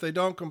tells me if they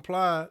don't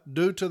comply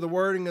due to the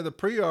wording of the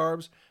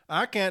pre-arbs,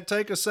 I can't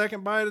take a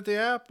second bite at the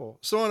apple.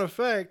 So in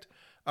effect,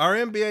 our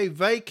NBA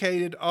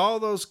vacated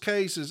all those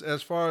cases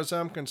as far as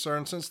I'm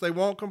concerned since they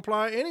won't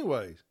comply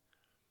anyways.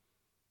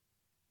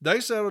 They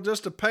settled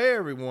just to pay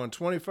everyone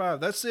 $25.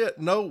 That's it.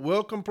 No,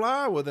 we'll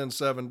comply within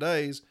 7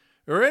 days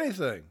or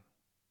anything.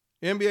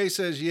 NBA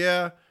says,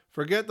 yeah,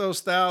 forget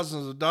those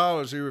thousands of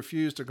dollars he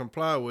refused to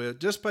comply with.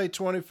 Just pay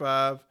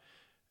 $25.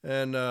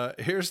 And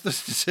here's the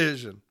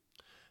decision.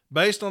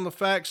 Based on the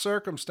facts,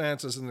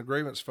 circumstances, and the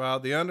agreements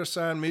filed, the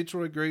undersigned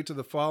mutually agreed to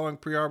the following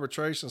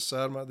pre-arbitration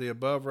settlement of the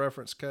above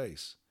referenced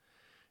case.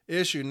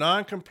 Issue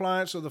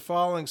non-compliance with the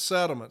following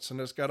settlements, and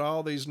it's got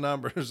all these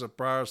numbers of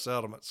prior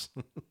settlements.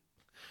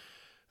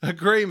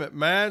 Agreement.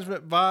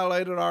 Management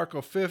violated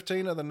Article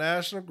 15 of the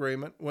National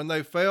Agreement when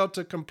they failed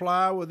to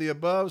comply with the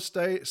above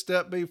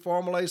Step B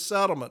Formal A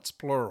settlements,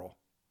 plural.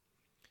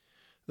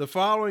 The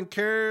following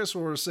carriers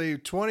will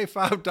receive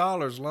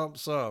 $25 lump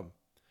sum.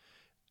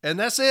 And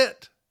that's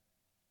it.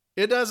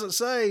 It doesn't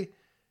say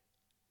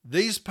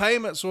these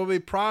payments will be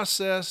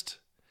processed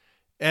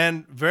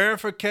and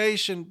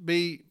verification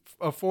be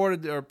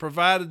afforded or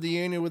provided the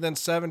union within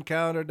 7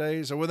 calendar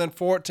days or within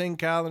 14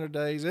 calendar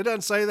days. It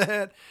doesn't say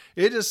that.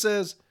 It just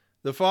says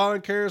the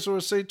following carriers will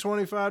receive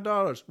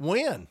 $25.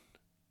 When?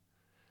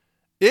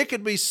 It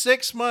could be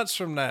 6 months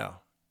from now.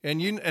 And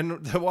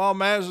the wall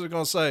managers are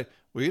going to say,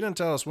 well, you didn't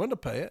tell us when to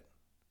pay it.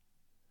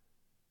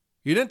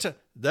 You didn't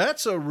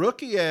that's a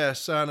rookie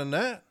ass signing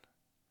that.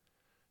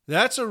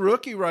 That's a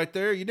rookie right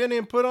there. You didn't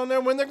even put on there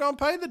when they're going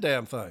to pay the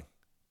damn thing.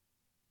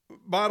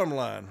 Bottom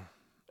line,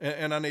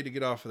 and I need to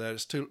get off of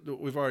that.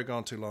 We've already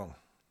gone too long.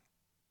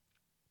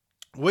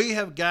 We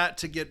have got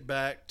to get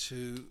back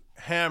to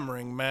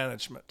hammering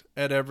management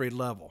at every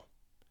level.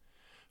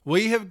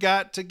 We have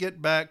got to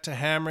get back to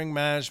hammering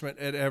management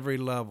at every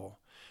level.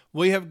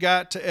 We have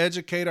got to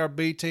educate our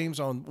B teams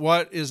on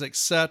what is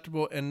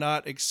acceptable and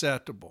not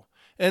acceptable.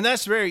 And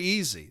that's very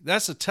easy.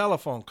 That's a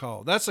telephone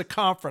call. That's a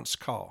conference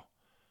call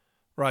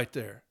right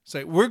there.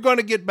 Say, we're going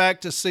to get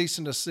back to cease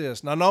and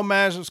desist. Now, no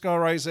management's going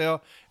to raise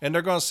hell, and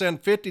they're going to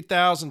send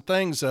 50,000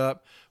 things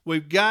up.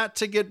 We've got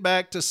to get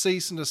back to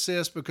cease and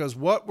desist because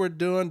what we're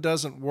doing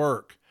doesn't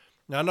work.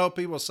 Now, I know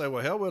people say,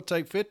 well, hell, we'll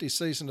take 50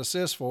 cease and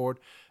desist forward.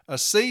 A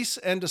cease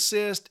and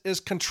desist is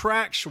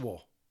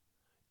contractual.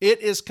 It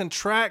is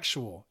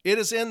contractual. It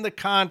is in the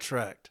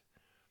contract.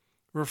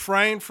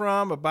 Refrain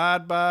from,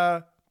 abide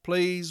by,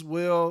 please,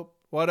 will,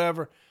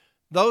 whatever.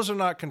 Those are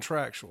not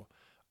contractual.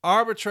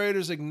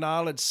 Arbitrators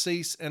acknowledge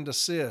cease and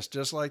desist,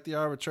 just like the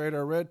arbitrator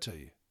I read to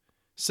you.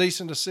 Cease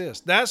and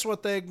desist. That's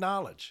what they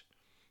acknowledge.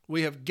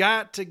 We have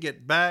got to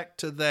get back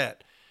to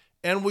that.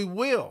 And we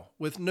will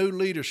with new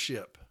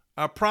leadership.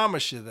 I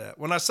promise you that.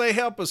 When I say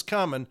help is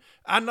coming,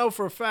 I know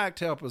for a fact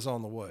help is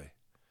on the way.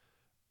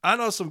 I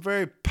know some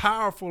very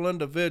powerful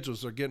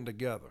individuals are getting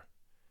together.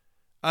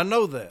 I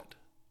know that.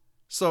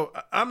 So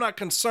I'm not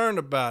concerned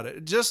about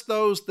it. Just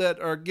those that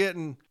are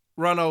getting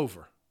run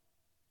over,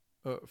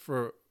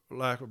 for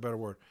lack of a better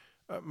word.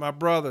 My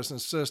brothers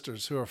and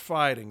sisters who are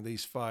fighting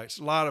these fights.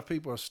 A lot of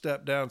people have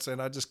stepped down saying,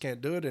 I just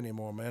can't do it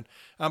anymore, man.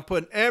 I'm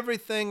putting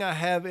everything I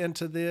have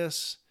into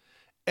this,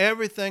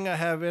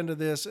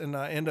 and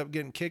I end up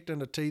getting kicked in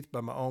the teeth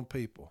by my own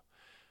people.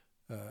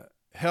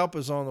 Help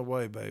is on the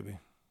way, baby.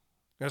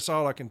 That's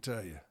all I can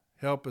tell you.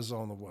 Help is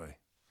on the way.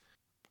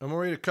 I'm going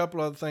to read a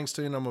couple other things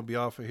to you, and I'm going to be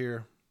off of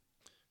here.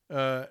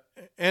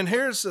 And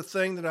here's the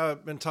thing that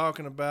I've been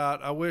talking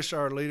about. I wish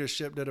our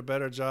leadership did a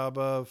better job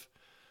of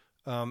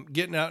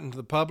getting out into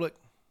the public.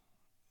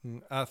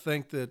 I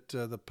think that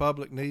the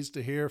public needs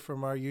to hear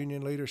from our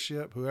union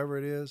leadership, whoever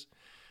it is,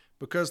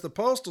 because the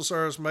Postal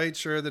Service made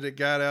sure that it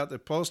got out. The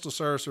Postal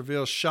Service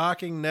reveals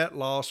shocking net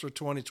loss for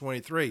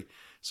 2023.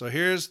 So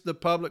here's the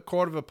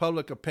court of a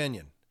public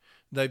opinion.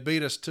 They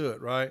beat us to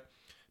it, right?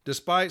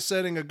 Despite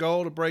setting a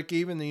goal to break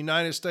even, the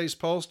United States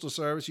Postal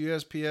Service,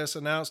 USPS,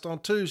 announced on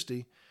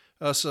Tuesday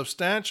a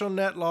substantial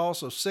net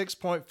loss of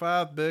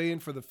 $6.5 billion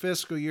for the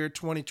fiscal year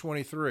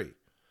 2023.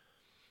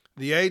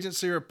 The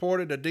agency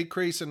reported a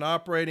decrease in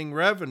operating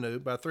revenue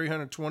by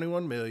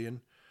 $321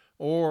 million,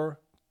 or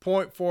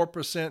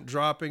 0.4%,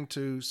 dropping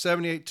to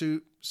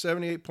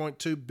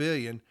 $78.2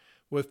 billion,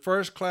 with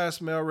first-class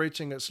mail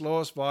reaching its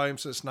lowest volume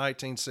since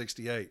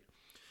 1968.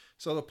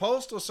 So the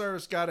Postal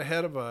Service got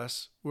ahead of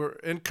us. We're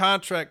in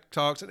contract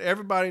talks, and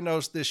everybody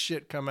knows this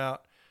shit comes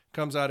out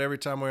every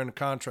time we're in a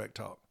contract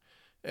talk.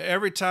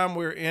 Every time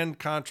we're in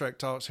contract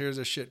talks, here's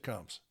this shit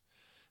comes.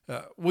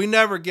 We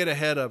never get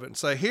ahead of it and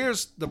say,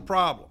 here's the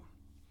problem.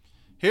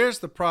 Here's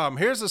the problem.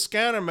 Here's a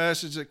scanner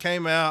message that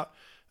came out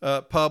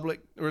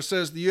public where it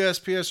says the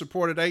USPS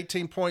reported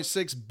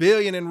 $18.6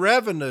 billion in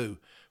revenue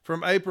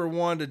from April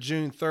 1 to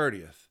June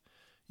 30th.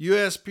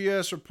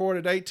 USPS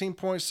reported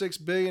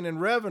 $18.6 billion in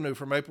revenue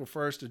from April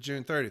 1st to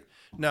June 30th.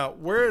 Now,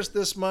 where is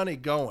this money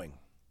going?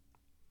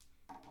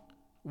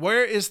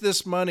 Where is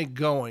this money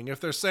going? If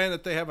they're saying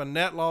that they have a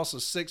net loss of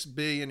 $6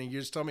 billion and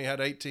you just told me you had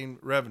 $18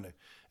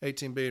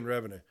 billion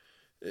revenue.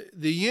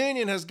 The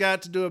union has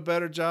got to do a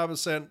better job of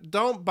saying,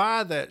 don't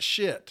buy that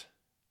shit.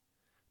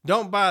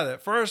 Don't buy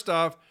that. First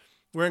off,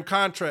 we're in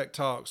contract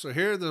talks. So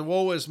here the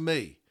woe is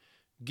me.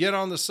 Get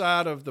on the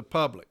side of the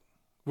public.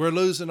 We're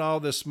losing all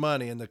this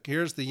money, and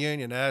here's the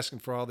union asking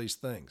for all these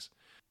things.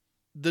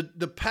 The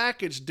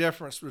package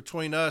difference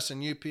between us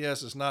and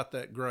UPS is not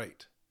that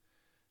great.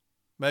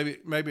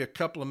 Maybe a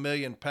couple of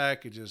million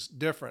packages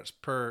difference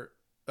per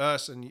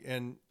us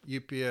and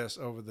UPS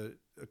over the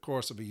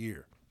course of a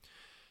year.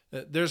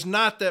 There's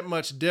not that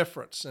much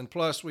difference, and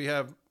plus we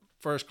have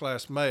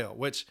first-class mail,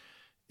 which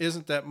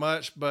isn't that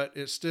much, but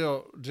it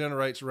still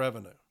generates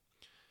revenue.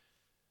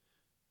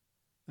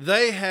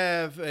 They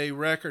have a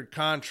record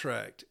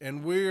contract,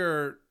 and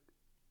we're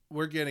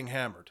getting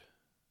hammered.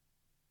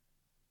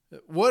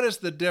 What is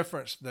the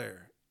difference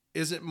there?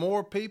 Is it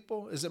more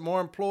people? Is it more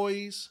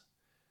employees?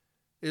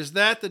 Is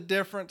that the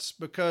difference?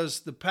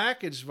 Because the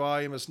package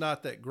volume is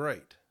not that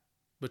great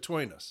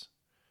between us.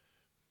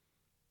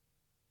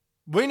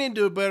 We need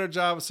to do a better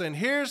job of saying,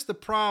 here's the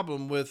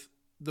problem with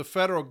the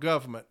federal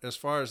government as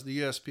far as the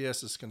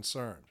USPS is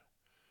concerned.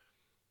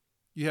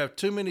 You have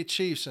too many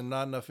chiefs and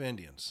not enough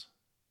Indians.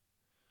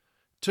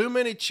 Too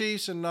many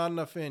chiefs and not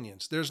enough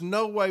Indians. There's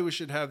no way we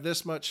should have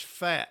this much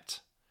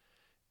fat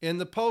in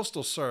the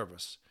Postal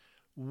Service.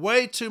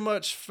 Way too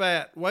much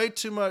fat, way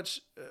too much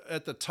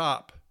at the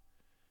top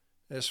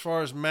as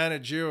far as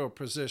managerial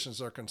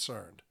positions are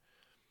concerned.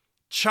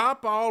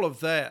 Chop all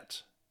of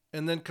that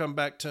and then come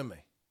back to me.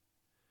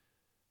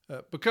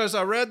 Because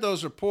I read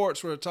those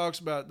reports where it talks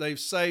about they've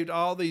saved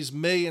all these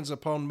millions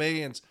upon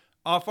millions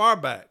off our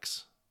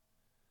backs.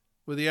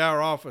 With the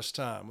hour office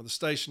time, with the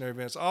stationary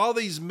events, all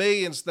these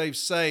millions they've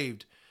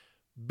saved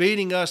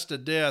beating us to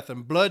death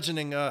and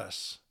bludgeoning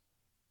us.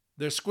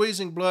 They're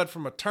squeezing blood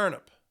from a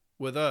turnip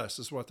with us,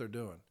 is what they're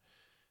doing.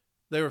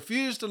 They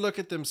refuse to look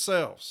at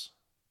themselves,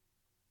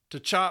 to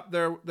chop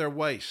their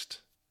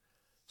waste.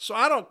 So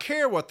I don't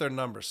care what their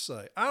numbers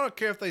say. I don't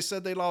care if they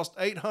said they lost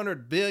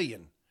 800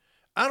 billion.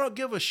 I don't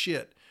give a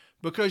shit,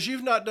 because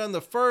you've not done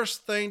the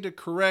first thing to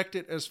correct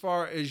it as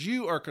far as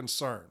you are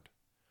concerned.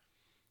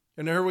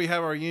 And here we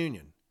have our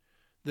union.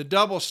 The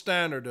double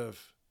standard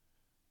of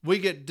we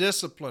get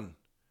discipline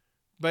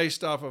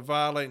based off of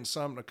violating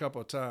something a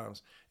couple of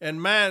times,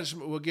 and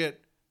management will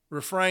get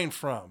refrained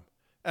from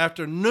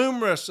after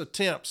numerous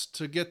attempts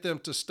to get them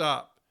to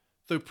stop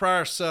through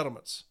prior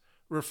settlements.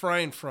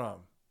 Refrain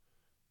from.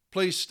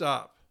 Please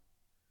stop.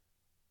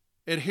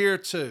 Adhere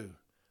to.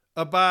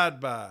 Abide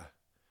by.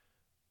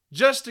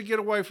 Just to get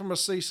away from a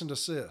cease and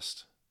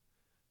desist.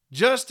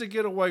 Just to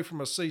get away from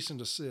a cease and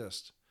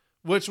desist,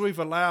 which we've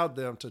allowed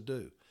them to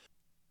do.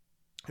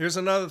 Here's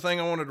another thing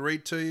I wanted to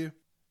read to you.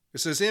 It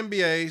says,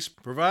 NBA's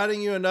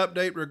providing you an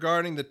update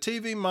regarding the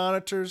TV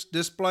monitors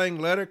displaying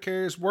letter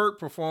carriers' work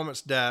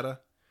performance data.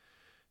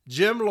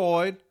 Jim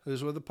Lloyd,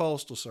 who's with the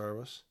Postal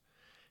Service,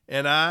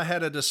 and I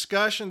had a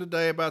discussion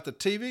today about the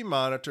TV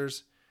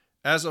monitors.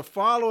 As a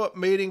follow-up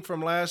meeting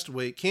from last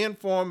week, he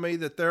informed me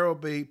that there will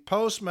be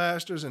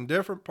postmasters in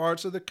different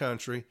parts of the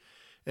country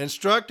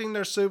instructing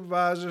their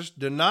supervisors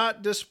do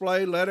not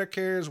display letter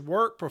carriers'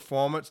 work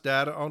performance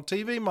data on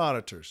TV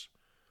monitors.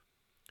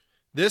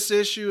 This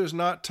issue is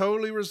not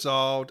totally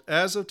resolved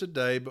as of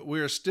today, but we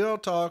are still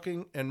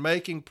talking and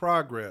making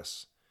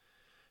progress.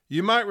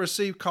 You might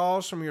receive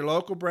calls from your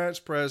local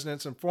branch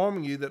presidents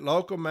informing you that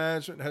local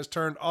management has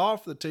turned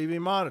off the TV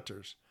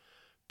monitors.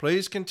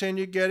 Please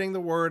continue getting the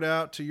word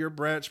out to your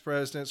branch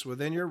presidents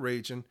within your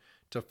region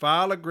to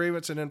file a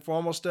grievance in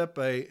informal step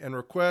A and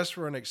request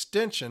for an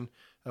extension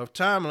of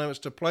time limits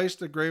to place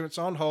the grievance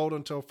on hold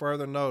until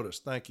further notice.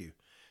 Thank you.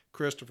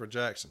 Christopher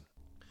Jackson.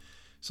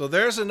 So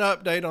there's an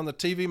update on the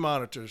TV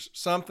monitors,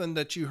 something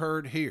that you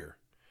heard here,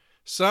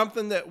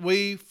 something that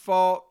we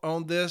fought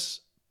on this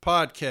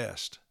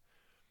podcast.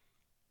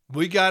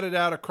 We got it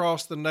out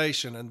across the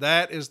nation, and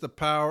that is the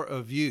power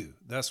of you.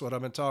 That's what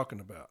I've been talking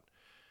about.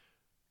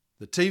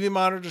 The TV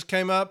monitors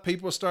came up.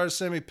 People started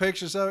sending me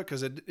pictures of it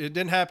because it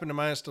didn't happen in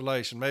my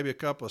installation, maybe a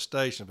couple of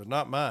stations, but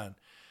not mine.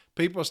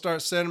 People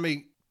start sending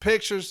me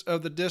pictures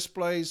of the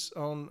displays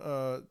on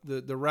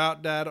the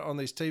route data on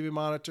these TV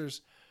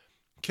monitors.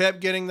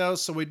 Kept getting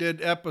those, so we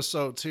did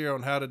episodes here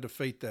on how to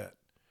defeat that,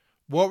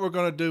 what we're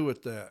going to do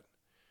with that.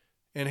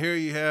 And here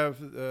you have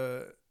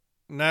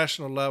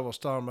national levels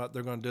talking about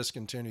they're going to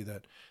discontinue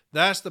that.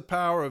 That's the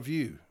power of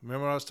you.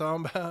 Remember what I was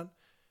talking about?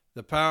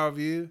 The power of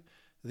you.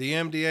 The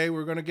MDA,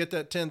 we're going to get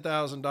that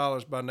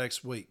 $10,000 by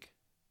next week.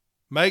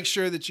 Make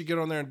sure that you get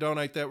on there and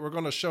donate that. We're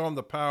going to show them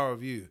the power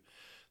of you.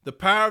 The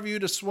power of you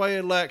to sway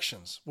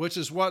elections, which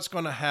is what's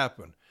going to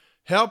happen.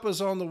 Help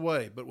is on the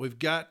way, but we've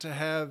got to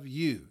have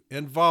you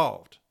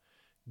involved,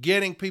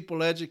 getting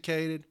people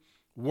educated,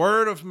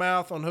 word of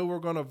mouth on who we're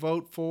going to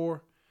vote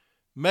for,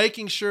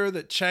 making sure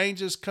that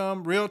changes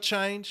come, real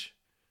change.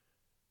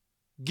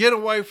 Get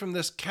away from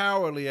this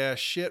cowardly ass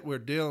shit we're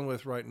dealing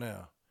with right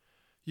now.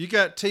 You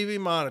got TV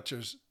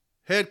monitors,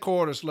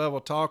 headquarters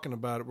level talking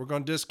about it. We're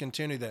going to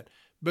discontinue that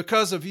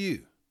because of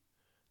you.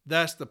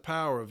 That's the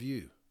power of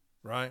you,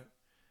 right?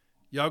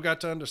 Y'all got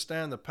to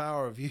understand the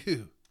power of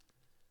you.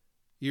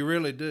 You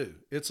really do.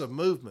 It's a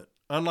movement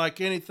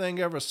unlike anything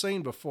ever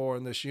seen before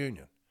in this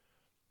union.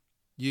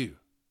 You.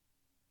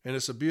 And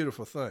it's a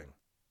beautiful thing.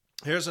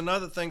 Here's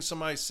another thing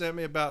somebody sent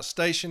me about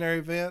stationary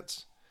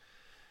events.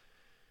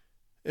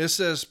 It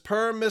says,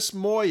 per Miss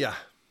Moya,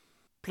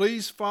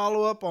 please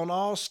follow up on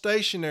all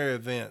stationary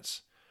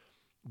events.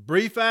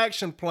 Brief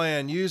action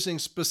plan using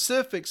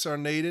specifics are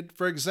needed.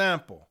 For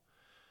example,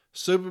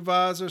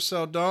 Supervisor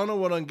Saldana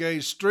will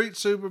engage street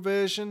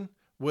supervision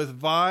with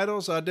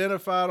vitals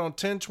identified on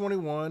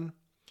 1021,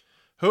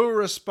 who are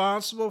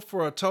responsible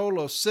for a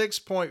total of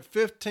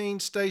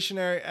 6.15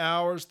 stationary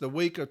hours the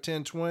week of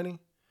 1020.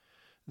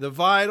 The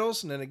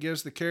vitals, and then it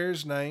gives the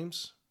carriers'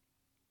 names,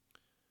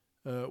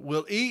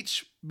 will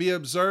each be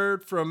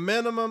observed for a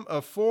minimum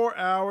of 4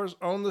 hours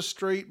on the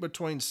street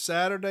between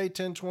Saturday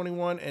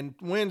 1021 and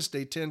Wednesday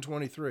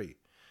 1023.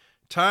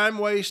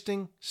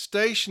 Time-wasting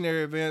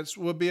stationary events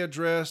will be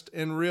addressed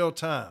in real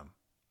time.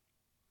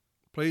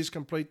 Please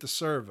complete the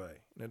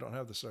survey. They don't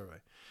have the survey.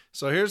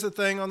 So here's the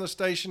thing on the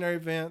stationary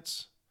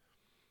events.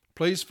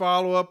 Please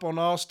follow up on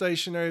all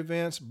stationary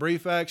events.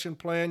 Brief action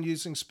plan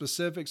using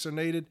specifics are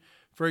needed.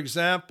 For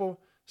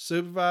example,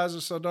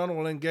 Supervisor Saldana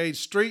will engage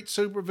street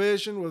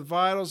supervision with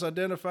vitals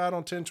identified on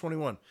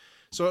 1021.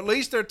 So at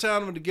least they're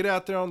telling them to get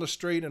out there on the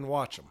street and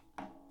watch them,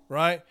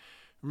 right?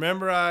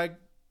 Remember I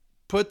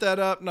put that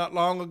up not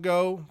long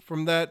ago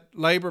from that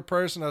labor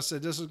person. I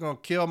said, this is going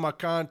to kill my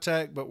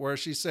contact, but where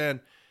she's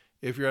saying,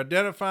 if you're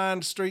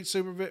identifying street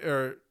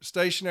or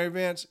stationary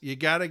events, you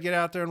got to get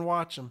out there and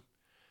watch them.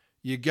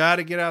 You got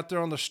to get out there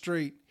on the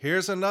street.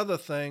 Here's another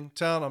thing.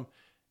 Tell them,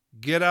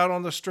 get out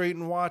on the street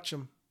and watch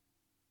them.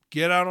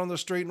 Get out on the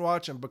street and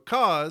watch them,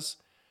 because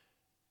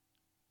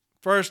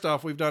First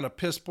off, we've done a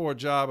piss poor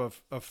job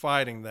of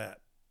fighting that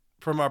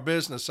from our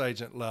business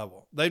agent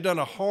level. They've done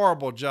a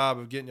horrible job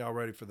of getting y'all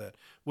ready for that.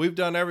 We've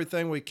done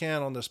everything we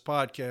can on this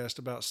podcast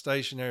about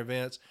stationary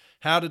events,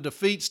 how to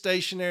defeat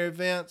stationary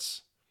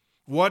events,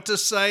 what to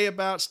say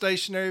about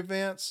stationary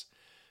events.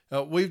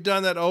 We've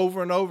done that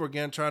over and over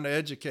again trying to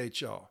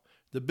educate y'all.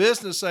 The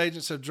business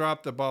agents have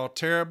dropped the ball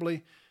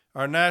terribly.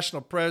 Our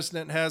national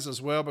president has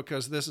as well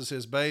because this is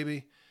his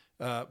baby.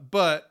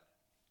 But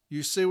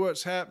you see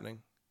what's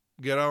happening.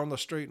 Get on the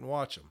street and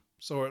watch them.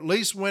 So at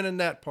least winning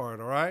that part,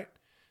 all right?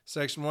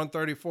 Section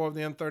 134 of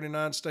the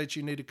M39 states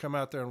you need to come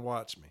out there and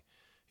watch me.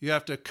 You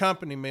have to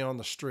accompany me on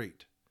the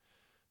street.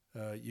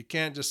 You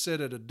can't just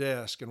sit at a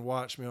desk and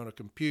watch me on a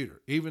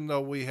computer, even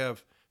though we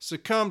have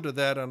succumbed to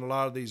that in a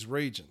lot of these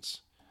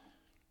regions.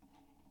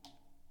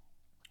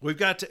 We've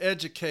got to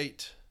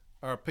educate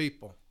our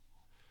people.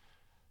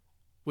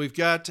 We've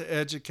got to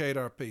educate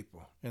our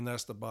people, and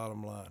that's the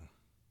bottom line.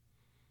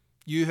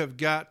 You have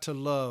got to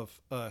love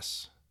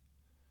us,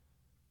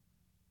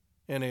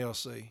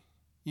 NALC.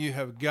 You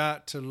have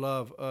got to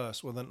love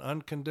us with an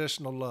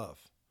unconditional love.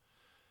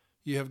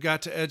 You have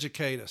got to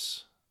educate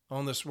us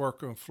on this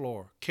workroom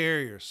floor.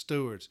 Carriers,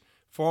 stewards,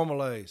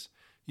 Formal A's.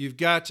 You've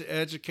got to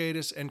educate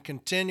us and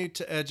continue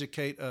to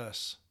educate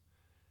us.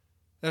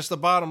 That's the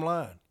bottom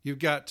line. You've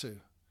got to.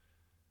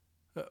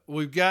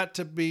 We've got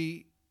to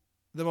be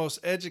the most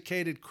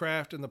educated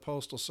craft in the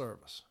Postal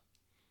Service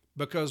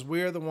because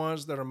we're the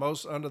ones that are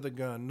most under the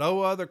gun.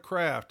 No other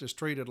craft is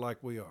treated like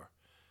we are.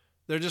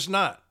 They're just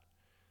not.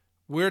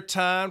 We're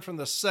timed from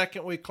the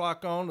second we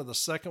clock on to the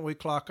second we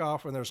clock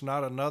off, and there's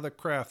not another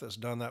craft that's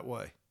done that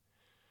way.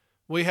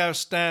 We have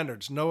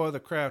standards. No other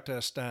craft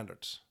has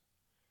standards.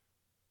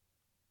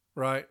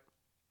 Right?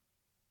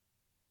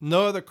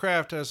 No other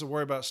craft has to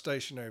worry about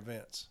stationary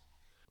events.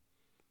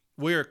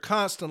 We are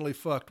constantly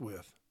fucked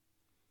with,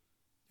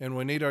 and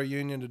we need our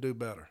union to do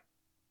better.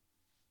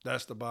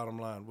 That's the bottom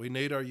line. We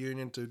need our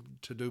union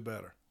to do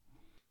better.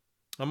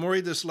 I'm going to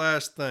read this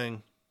last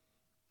thing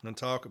and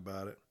talk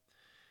about it,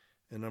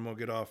 and I'm going to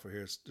get off of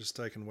here. It's just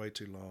taking way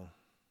too long.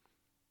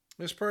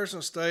 This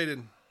person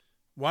stated,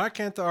 why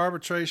can't the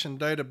arbitration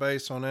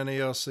database on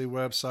NALC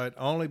website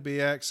only be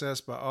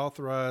accessed by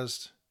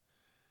authorized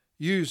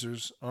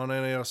users on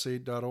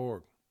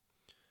NALC.org?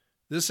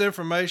 This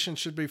information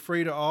should be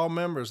free to all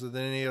members of the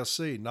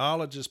NALC.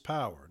 Knowledge is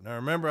power. Now,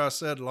 remember I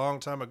said a long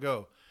time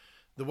ago,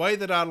 the way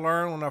that I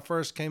learned when I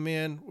first came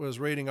in was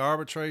reading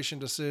arbitration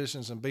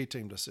decisions and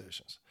B-team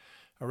decisions.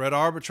 I read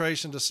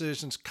arbitration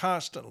decisions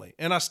constantly,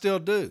 and I still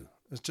do.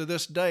 To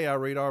this day, I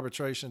read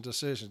arbitration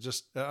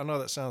decisions. I know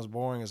that sounds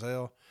boring as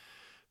hell,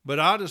 but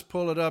I'll just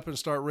pull it up and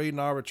start reading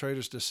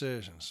arbitrators'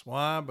 decisions.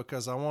 Why?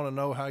 Because I want to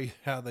know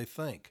how they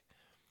think,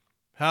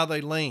 how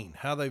they lean,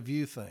 how they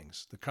view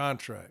things, the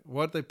contract,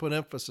 what they put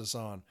emphasis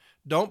on,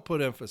 don't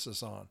put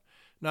emphasis on.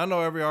 Now, I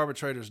know every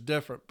arbitrator is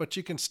different, but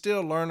you can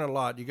still learn a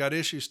lot. You got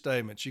issue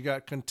statements, you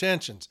got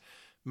contentions,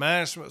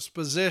 management's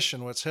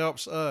position, which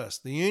helps us,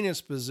 the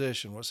union's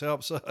position, which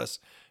helps us,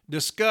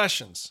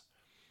 discussions.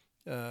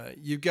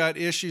 You've got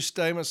issue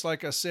statements,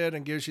 like I said,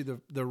 and gives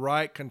you the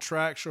right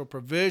contractual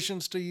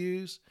provisions to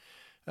use.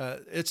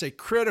 It's a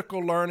critical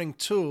learning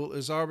tool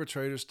is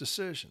arbitrators'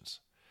 decisions.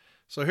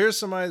 So here's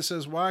somebody that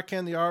says, why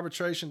can the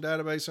arbitration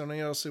database on the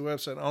NALC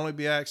website only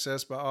be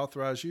accessed by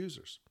authorized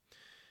users?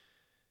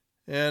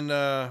 And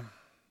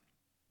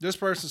this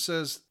person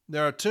says,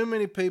 there are too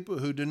many people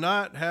who do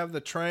not have the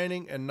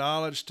training and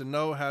knowledge to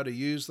know how to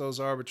use those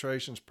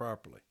arbitrations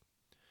properly.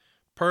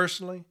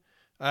 Personally,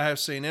 I have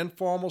seen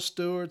informal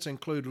stewards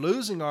include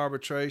losing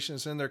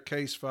arbitrations in their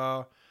case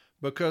file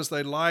because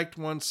they liked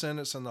one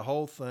sentence in the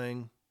whole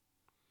thing.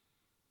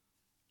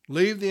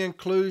 Leave the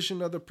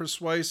inclusion of the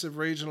persuasive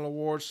regional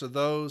awards to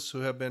those who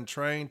have been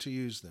trained to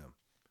use them.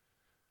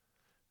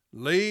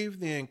 Leave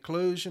the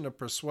inclusion of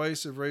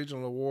persuasive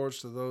regional awards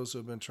to those who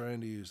have been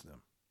trained to use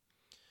them.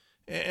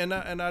 And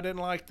I didn't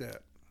like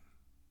that.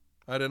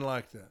 I didn't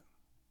like that.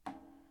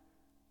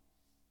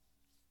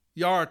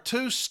 Y'all are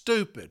too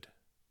stupid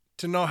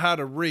to know how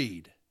to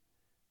read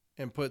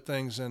and put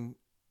things in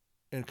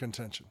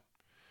contention.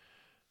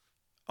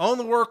 On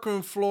the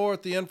workroom floor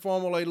at the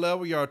informal A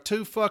level, you are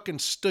too fucking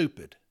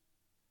stupid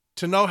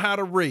to know how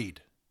to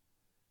read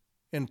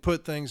and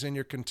put things in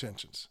your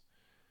contentions.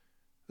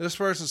 This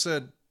person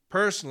said,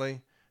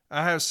 personally,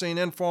 I have seen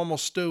informal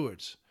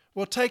stewards.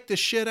 Well, take the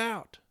shit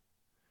out.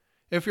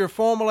 If you're a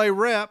Formal A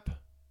rep,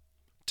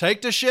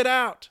 take the shit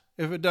out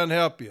if it doesn't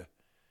help you.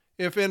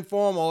 If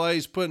informal A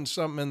is putting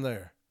something in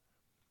there.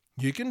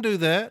 You can do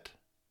that.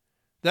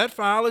 That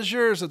file is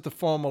yours at the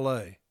Formal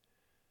A.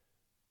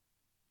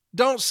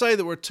 Don't say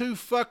that we're too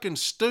fucking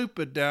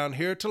stupid down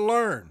here to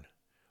learn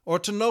or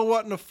to know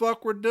what in the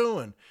fuck we're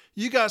doing.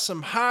 You got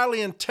some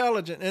highly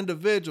intelligent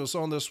individuals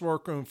on this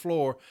workroom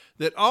floor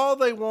that all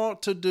they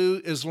want to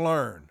do is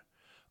learn.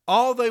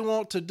 All they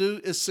want to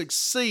do is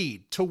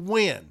succeed, to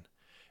win.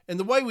 And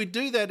the way we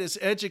do that is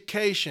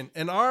education,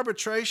 and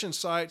arbitration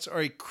sites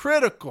are a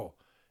critical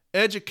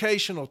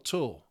educational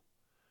tool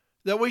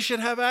that we should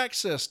have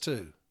access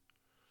to.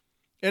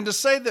 And to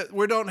say that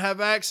we don't have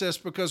access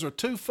because we're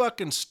too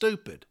fucking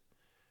stupid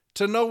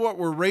to know what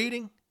we're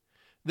reading,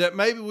 that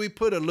maybe we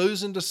put a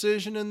losing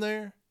decision in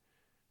there,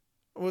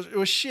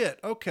 was shit.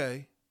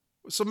 Okay.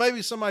 So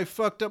maybe somebody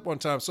fucked up one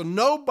time. So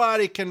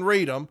nobody can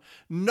read them.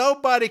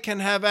 Nobody can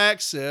have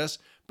access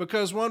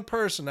because one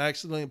person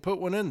accidentally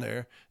put one in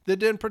there that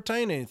didn't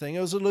pertain to anything.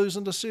 It was a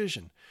losing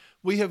decision.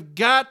 We have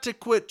got to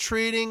quit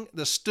treating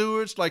the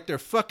stewards like they're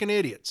fucking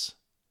idiots.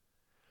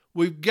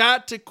 We've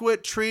got to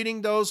quit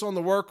treating those on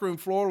the workroom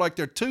floor like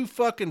they're too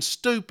fucking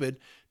stupid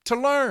to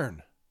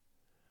learn.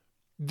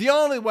 The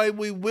only way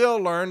we will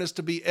learn is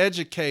to be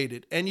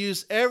educated and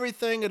use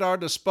everything at our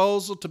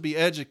disposal to be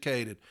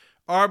educated.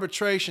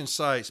 Arbitration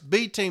sites,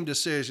 B-team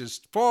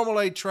decisions, Formal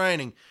A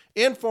training,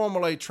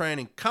 informal A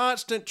training,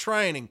 constant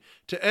training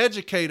to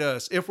educate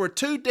us. If we're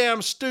too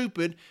damn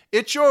stupid,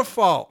 it's your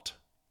fault.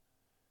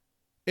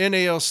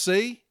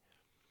 NELC,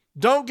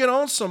 don't get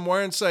on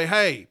somewhere and say,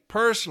 hey,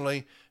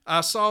 personally,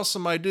 I saw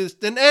somebody do this.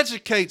 Then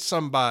educate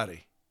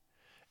somebody.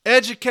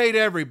 Educate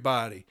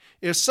everybody.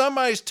 If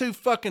somebody's too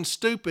fucking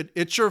stupid,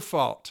 it's your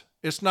fault.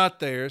 It's not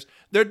theirs.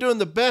 They're doing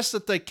the best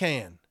that they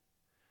can.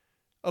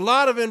 A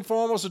lot of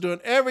informals are doing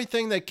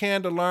everything they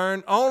can to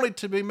learn, only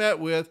to be met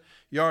with,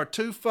 you are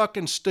too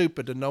fucking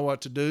stupid to know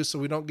what to do, so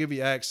we don't give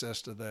you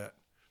access to that.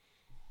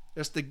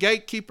 It's the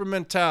gatekeeper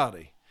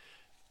mentality.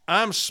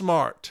 I'm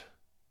smart,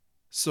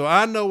 so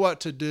I know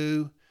what to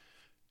do.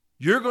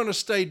 You're going to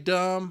stay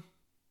dumb.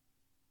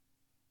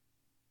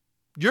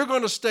 You're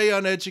going to stay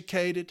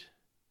uneducated.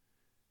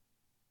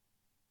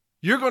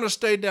 You're going to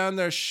stay down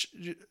there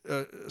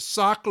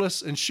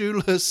sockless and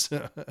shoeless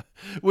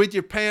with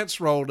your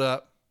pants rolled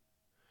up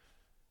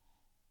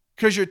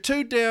because you're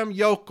too damn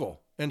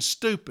yokel and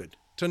stupid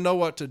to know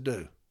what to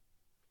do.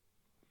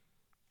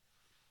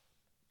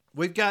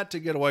 We've got to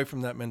get away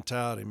from that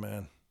mentality,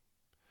 man.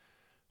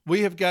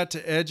 We have got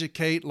to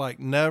educate like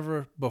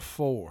never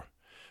before.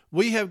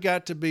 We have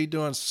got to be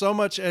doing so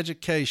much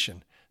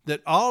education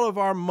that all of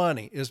our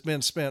money is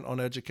being spent on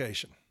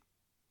education.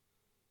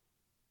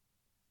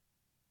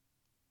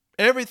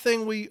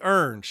 Everything we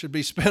earn should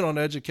be spent on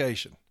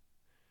education.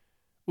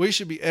 We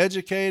should be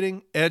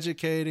educating.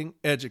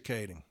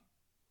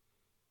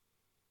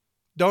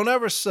 Don't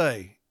ever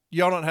say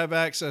y'all don't have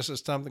access to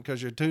something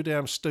because you're too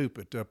damn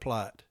stupid to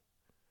apply it.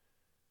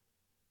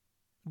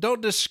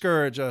 Don't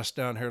discourage us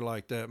down here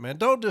like that, man.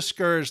 Don't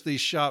discourage these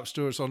shop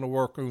stewards on the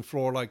workroom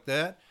floor like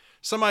that.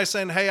 Somebody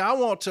saying, hey, I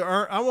want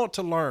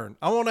to learn.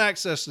 I want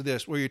access to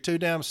this. Well, you're too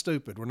damn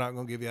stupid. We're not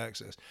going to give you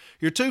access.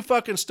 You're too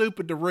fucking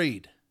stupid to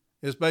read,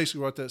 is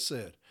basically what that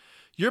said.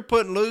 You're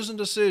putting losing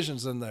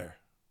decisions in there.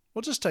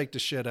 Well, just take the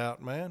shit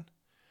out, man.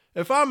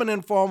 If I'm an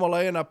informal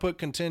A and I put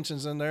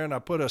contentions in there and I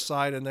put a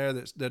site in there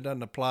that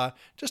doesn't apply,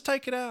 just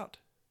take it out.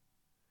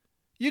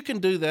 You can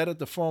do that at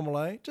the formal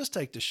A. Just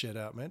take the shit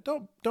out, man.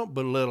 Don't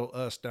belittle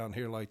us down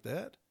here like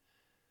that.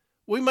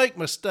 We make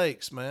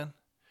mistakes, man.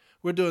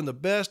 We're doing the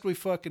best we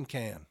fucking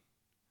can.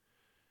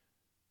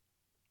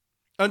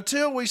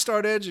 Until we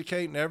start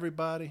educating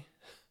everybody,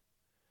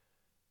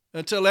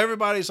 until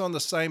everybody's on the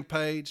same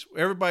page,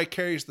 everybody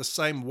carries the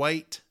same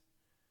weight,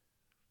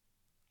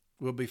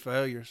 we'll be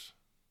failures.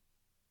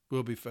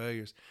 We'll be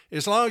failures.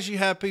 As long as you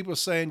have people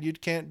saying you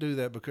can't do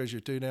that because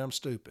you're too damn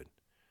stupid,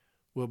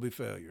 we'll be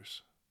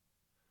failures.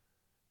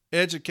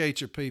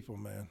 Educate your people,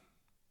 man.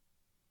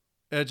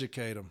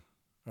 Educate them,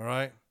 all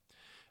right?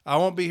 I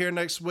won't be here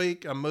next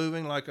week. I'm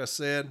moving, like I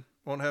said.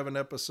 Won't have an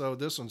episode.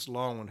 This one's a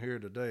long one here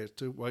today.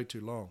 It's way too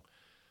long.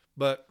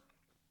 But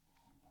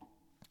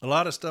a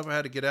lot of stuff I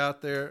had to get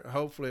out there.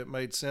 Hopefully it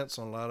made sense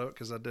on a lot of it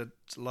because I did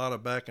a lot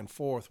of back and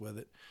forth with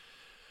it.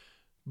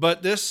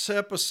 But this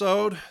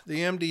episode, the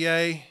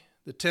MDA,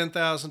 the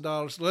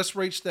 $10,000, let's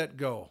reach that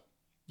goal.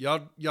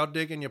 Y'all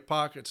dig in your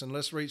pockets and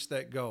let's reach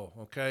that goal,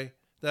 okay?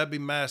 That'd be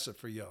massive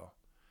for y'all.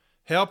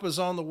 Help is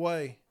on the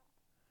way.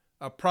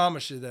 I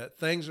promise you that.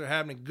 Things are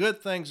happening.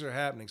 Good things are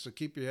happening, so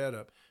keep your head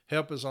up.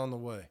 Help is on the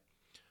way.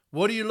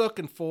 What are you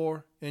looking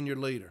for in your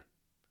leader?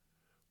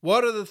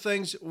 What are the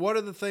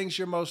things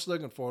you're most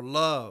looking for?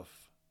 Love.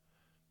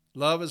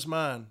 Love is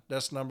mine.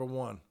 That's number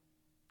one.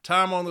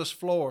 Time on this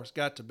floor has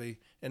got to be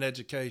in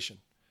education.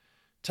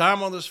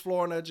 Time on this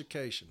floor in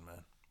education,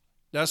 man.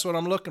 That's what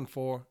I'm looking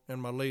for in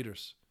my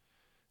leaders.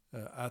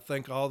 I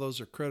think all those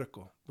are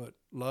critical, but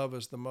love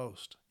is the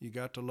most. You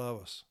got to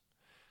love us.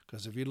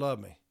 Because if you love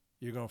me,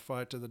 you're going to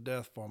fight to the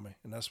death for me.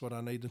 And that's what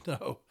I need to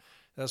know.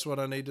 That's what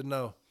I need to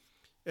know.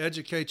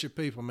 Educate your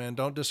people, man.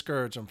 Don't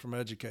discourage them from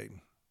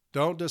educating.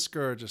 Don't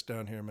discourage us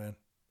down here, man.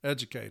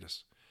 Educate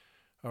us.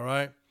 All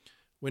right?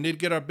 We need to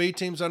get our B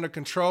teams under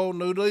control.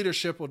 New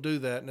leadership will do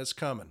that, and it's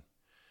coming.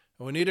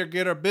 And we need to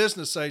get our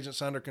business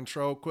agents under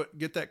control.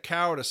 Get that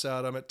cowardice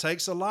out of them. It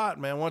takes a lot,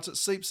 man. Once it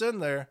seeps in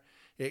there,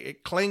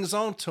 it clings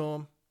on to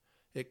them.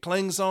 It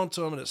clings on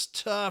to them, and it's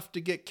tough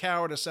to get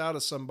cowardice out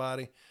of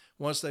somebody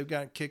once they've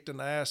gotten kicked in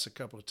the ass a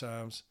couple of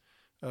times.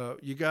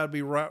 You got to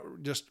be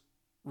just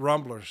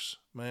rumblers,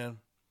 man.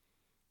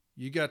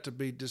 You got to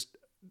be just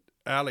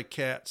alley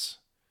cats,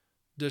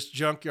 just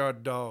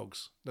junkyard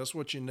dogs. That's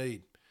what you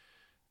need.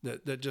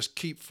 that just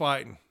keep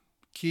fighting.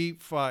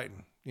 Keep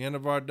fighting. The end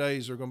of our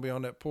days, we're going to be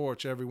on that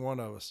porch, every one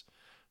of us,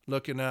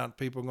 looking out, and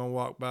people are going to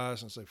walk by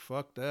us and say,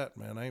 fuck that,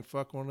 man. I ain't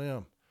fucking with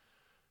them.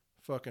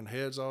 Fucking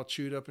heads all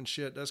chewed up and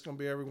shit. That's going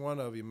to be every one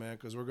of you, man,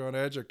 because we're going to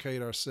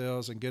educate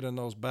ourselves and get in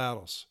those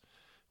battles.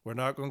 We're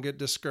not going to get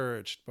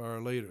discouraged by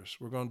our leaders.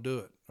 We're going to do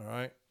it, all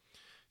right?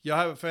 Y'all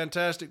have a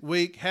fantastic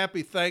week.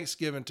 Happy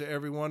Thanksgiving to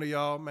every one of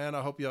y'all, man.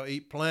 I hope y'all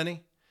eat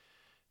plenty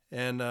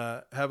and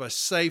have a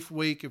safe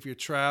week if you're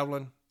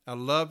traveling. I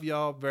love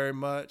y'all very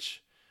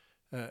much.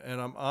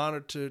 And I'm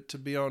honored to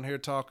be on here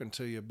talking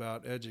to you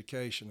about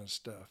education and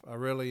stuff. I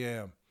really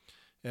am.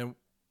 And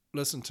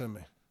listen to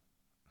me.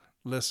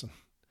 Listen.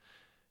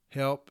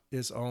 Help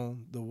is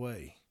on the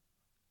way.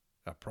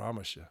 I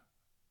promise you.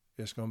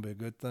 It's going to be a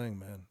good thing,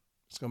 man.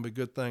 It's going to be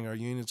a good thing. Our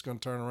union's going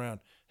to turn around.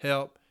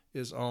 Help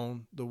is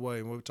on the way.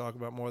 And we'll talk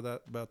about more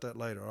about that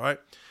later, all right?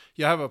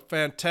 You have a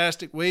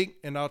fantastic week,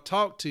 and I'll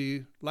talk to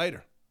you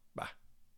later.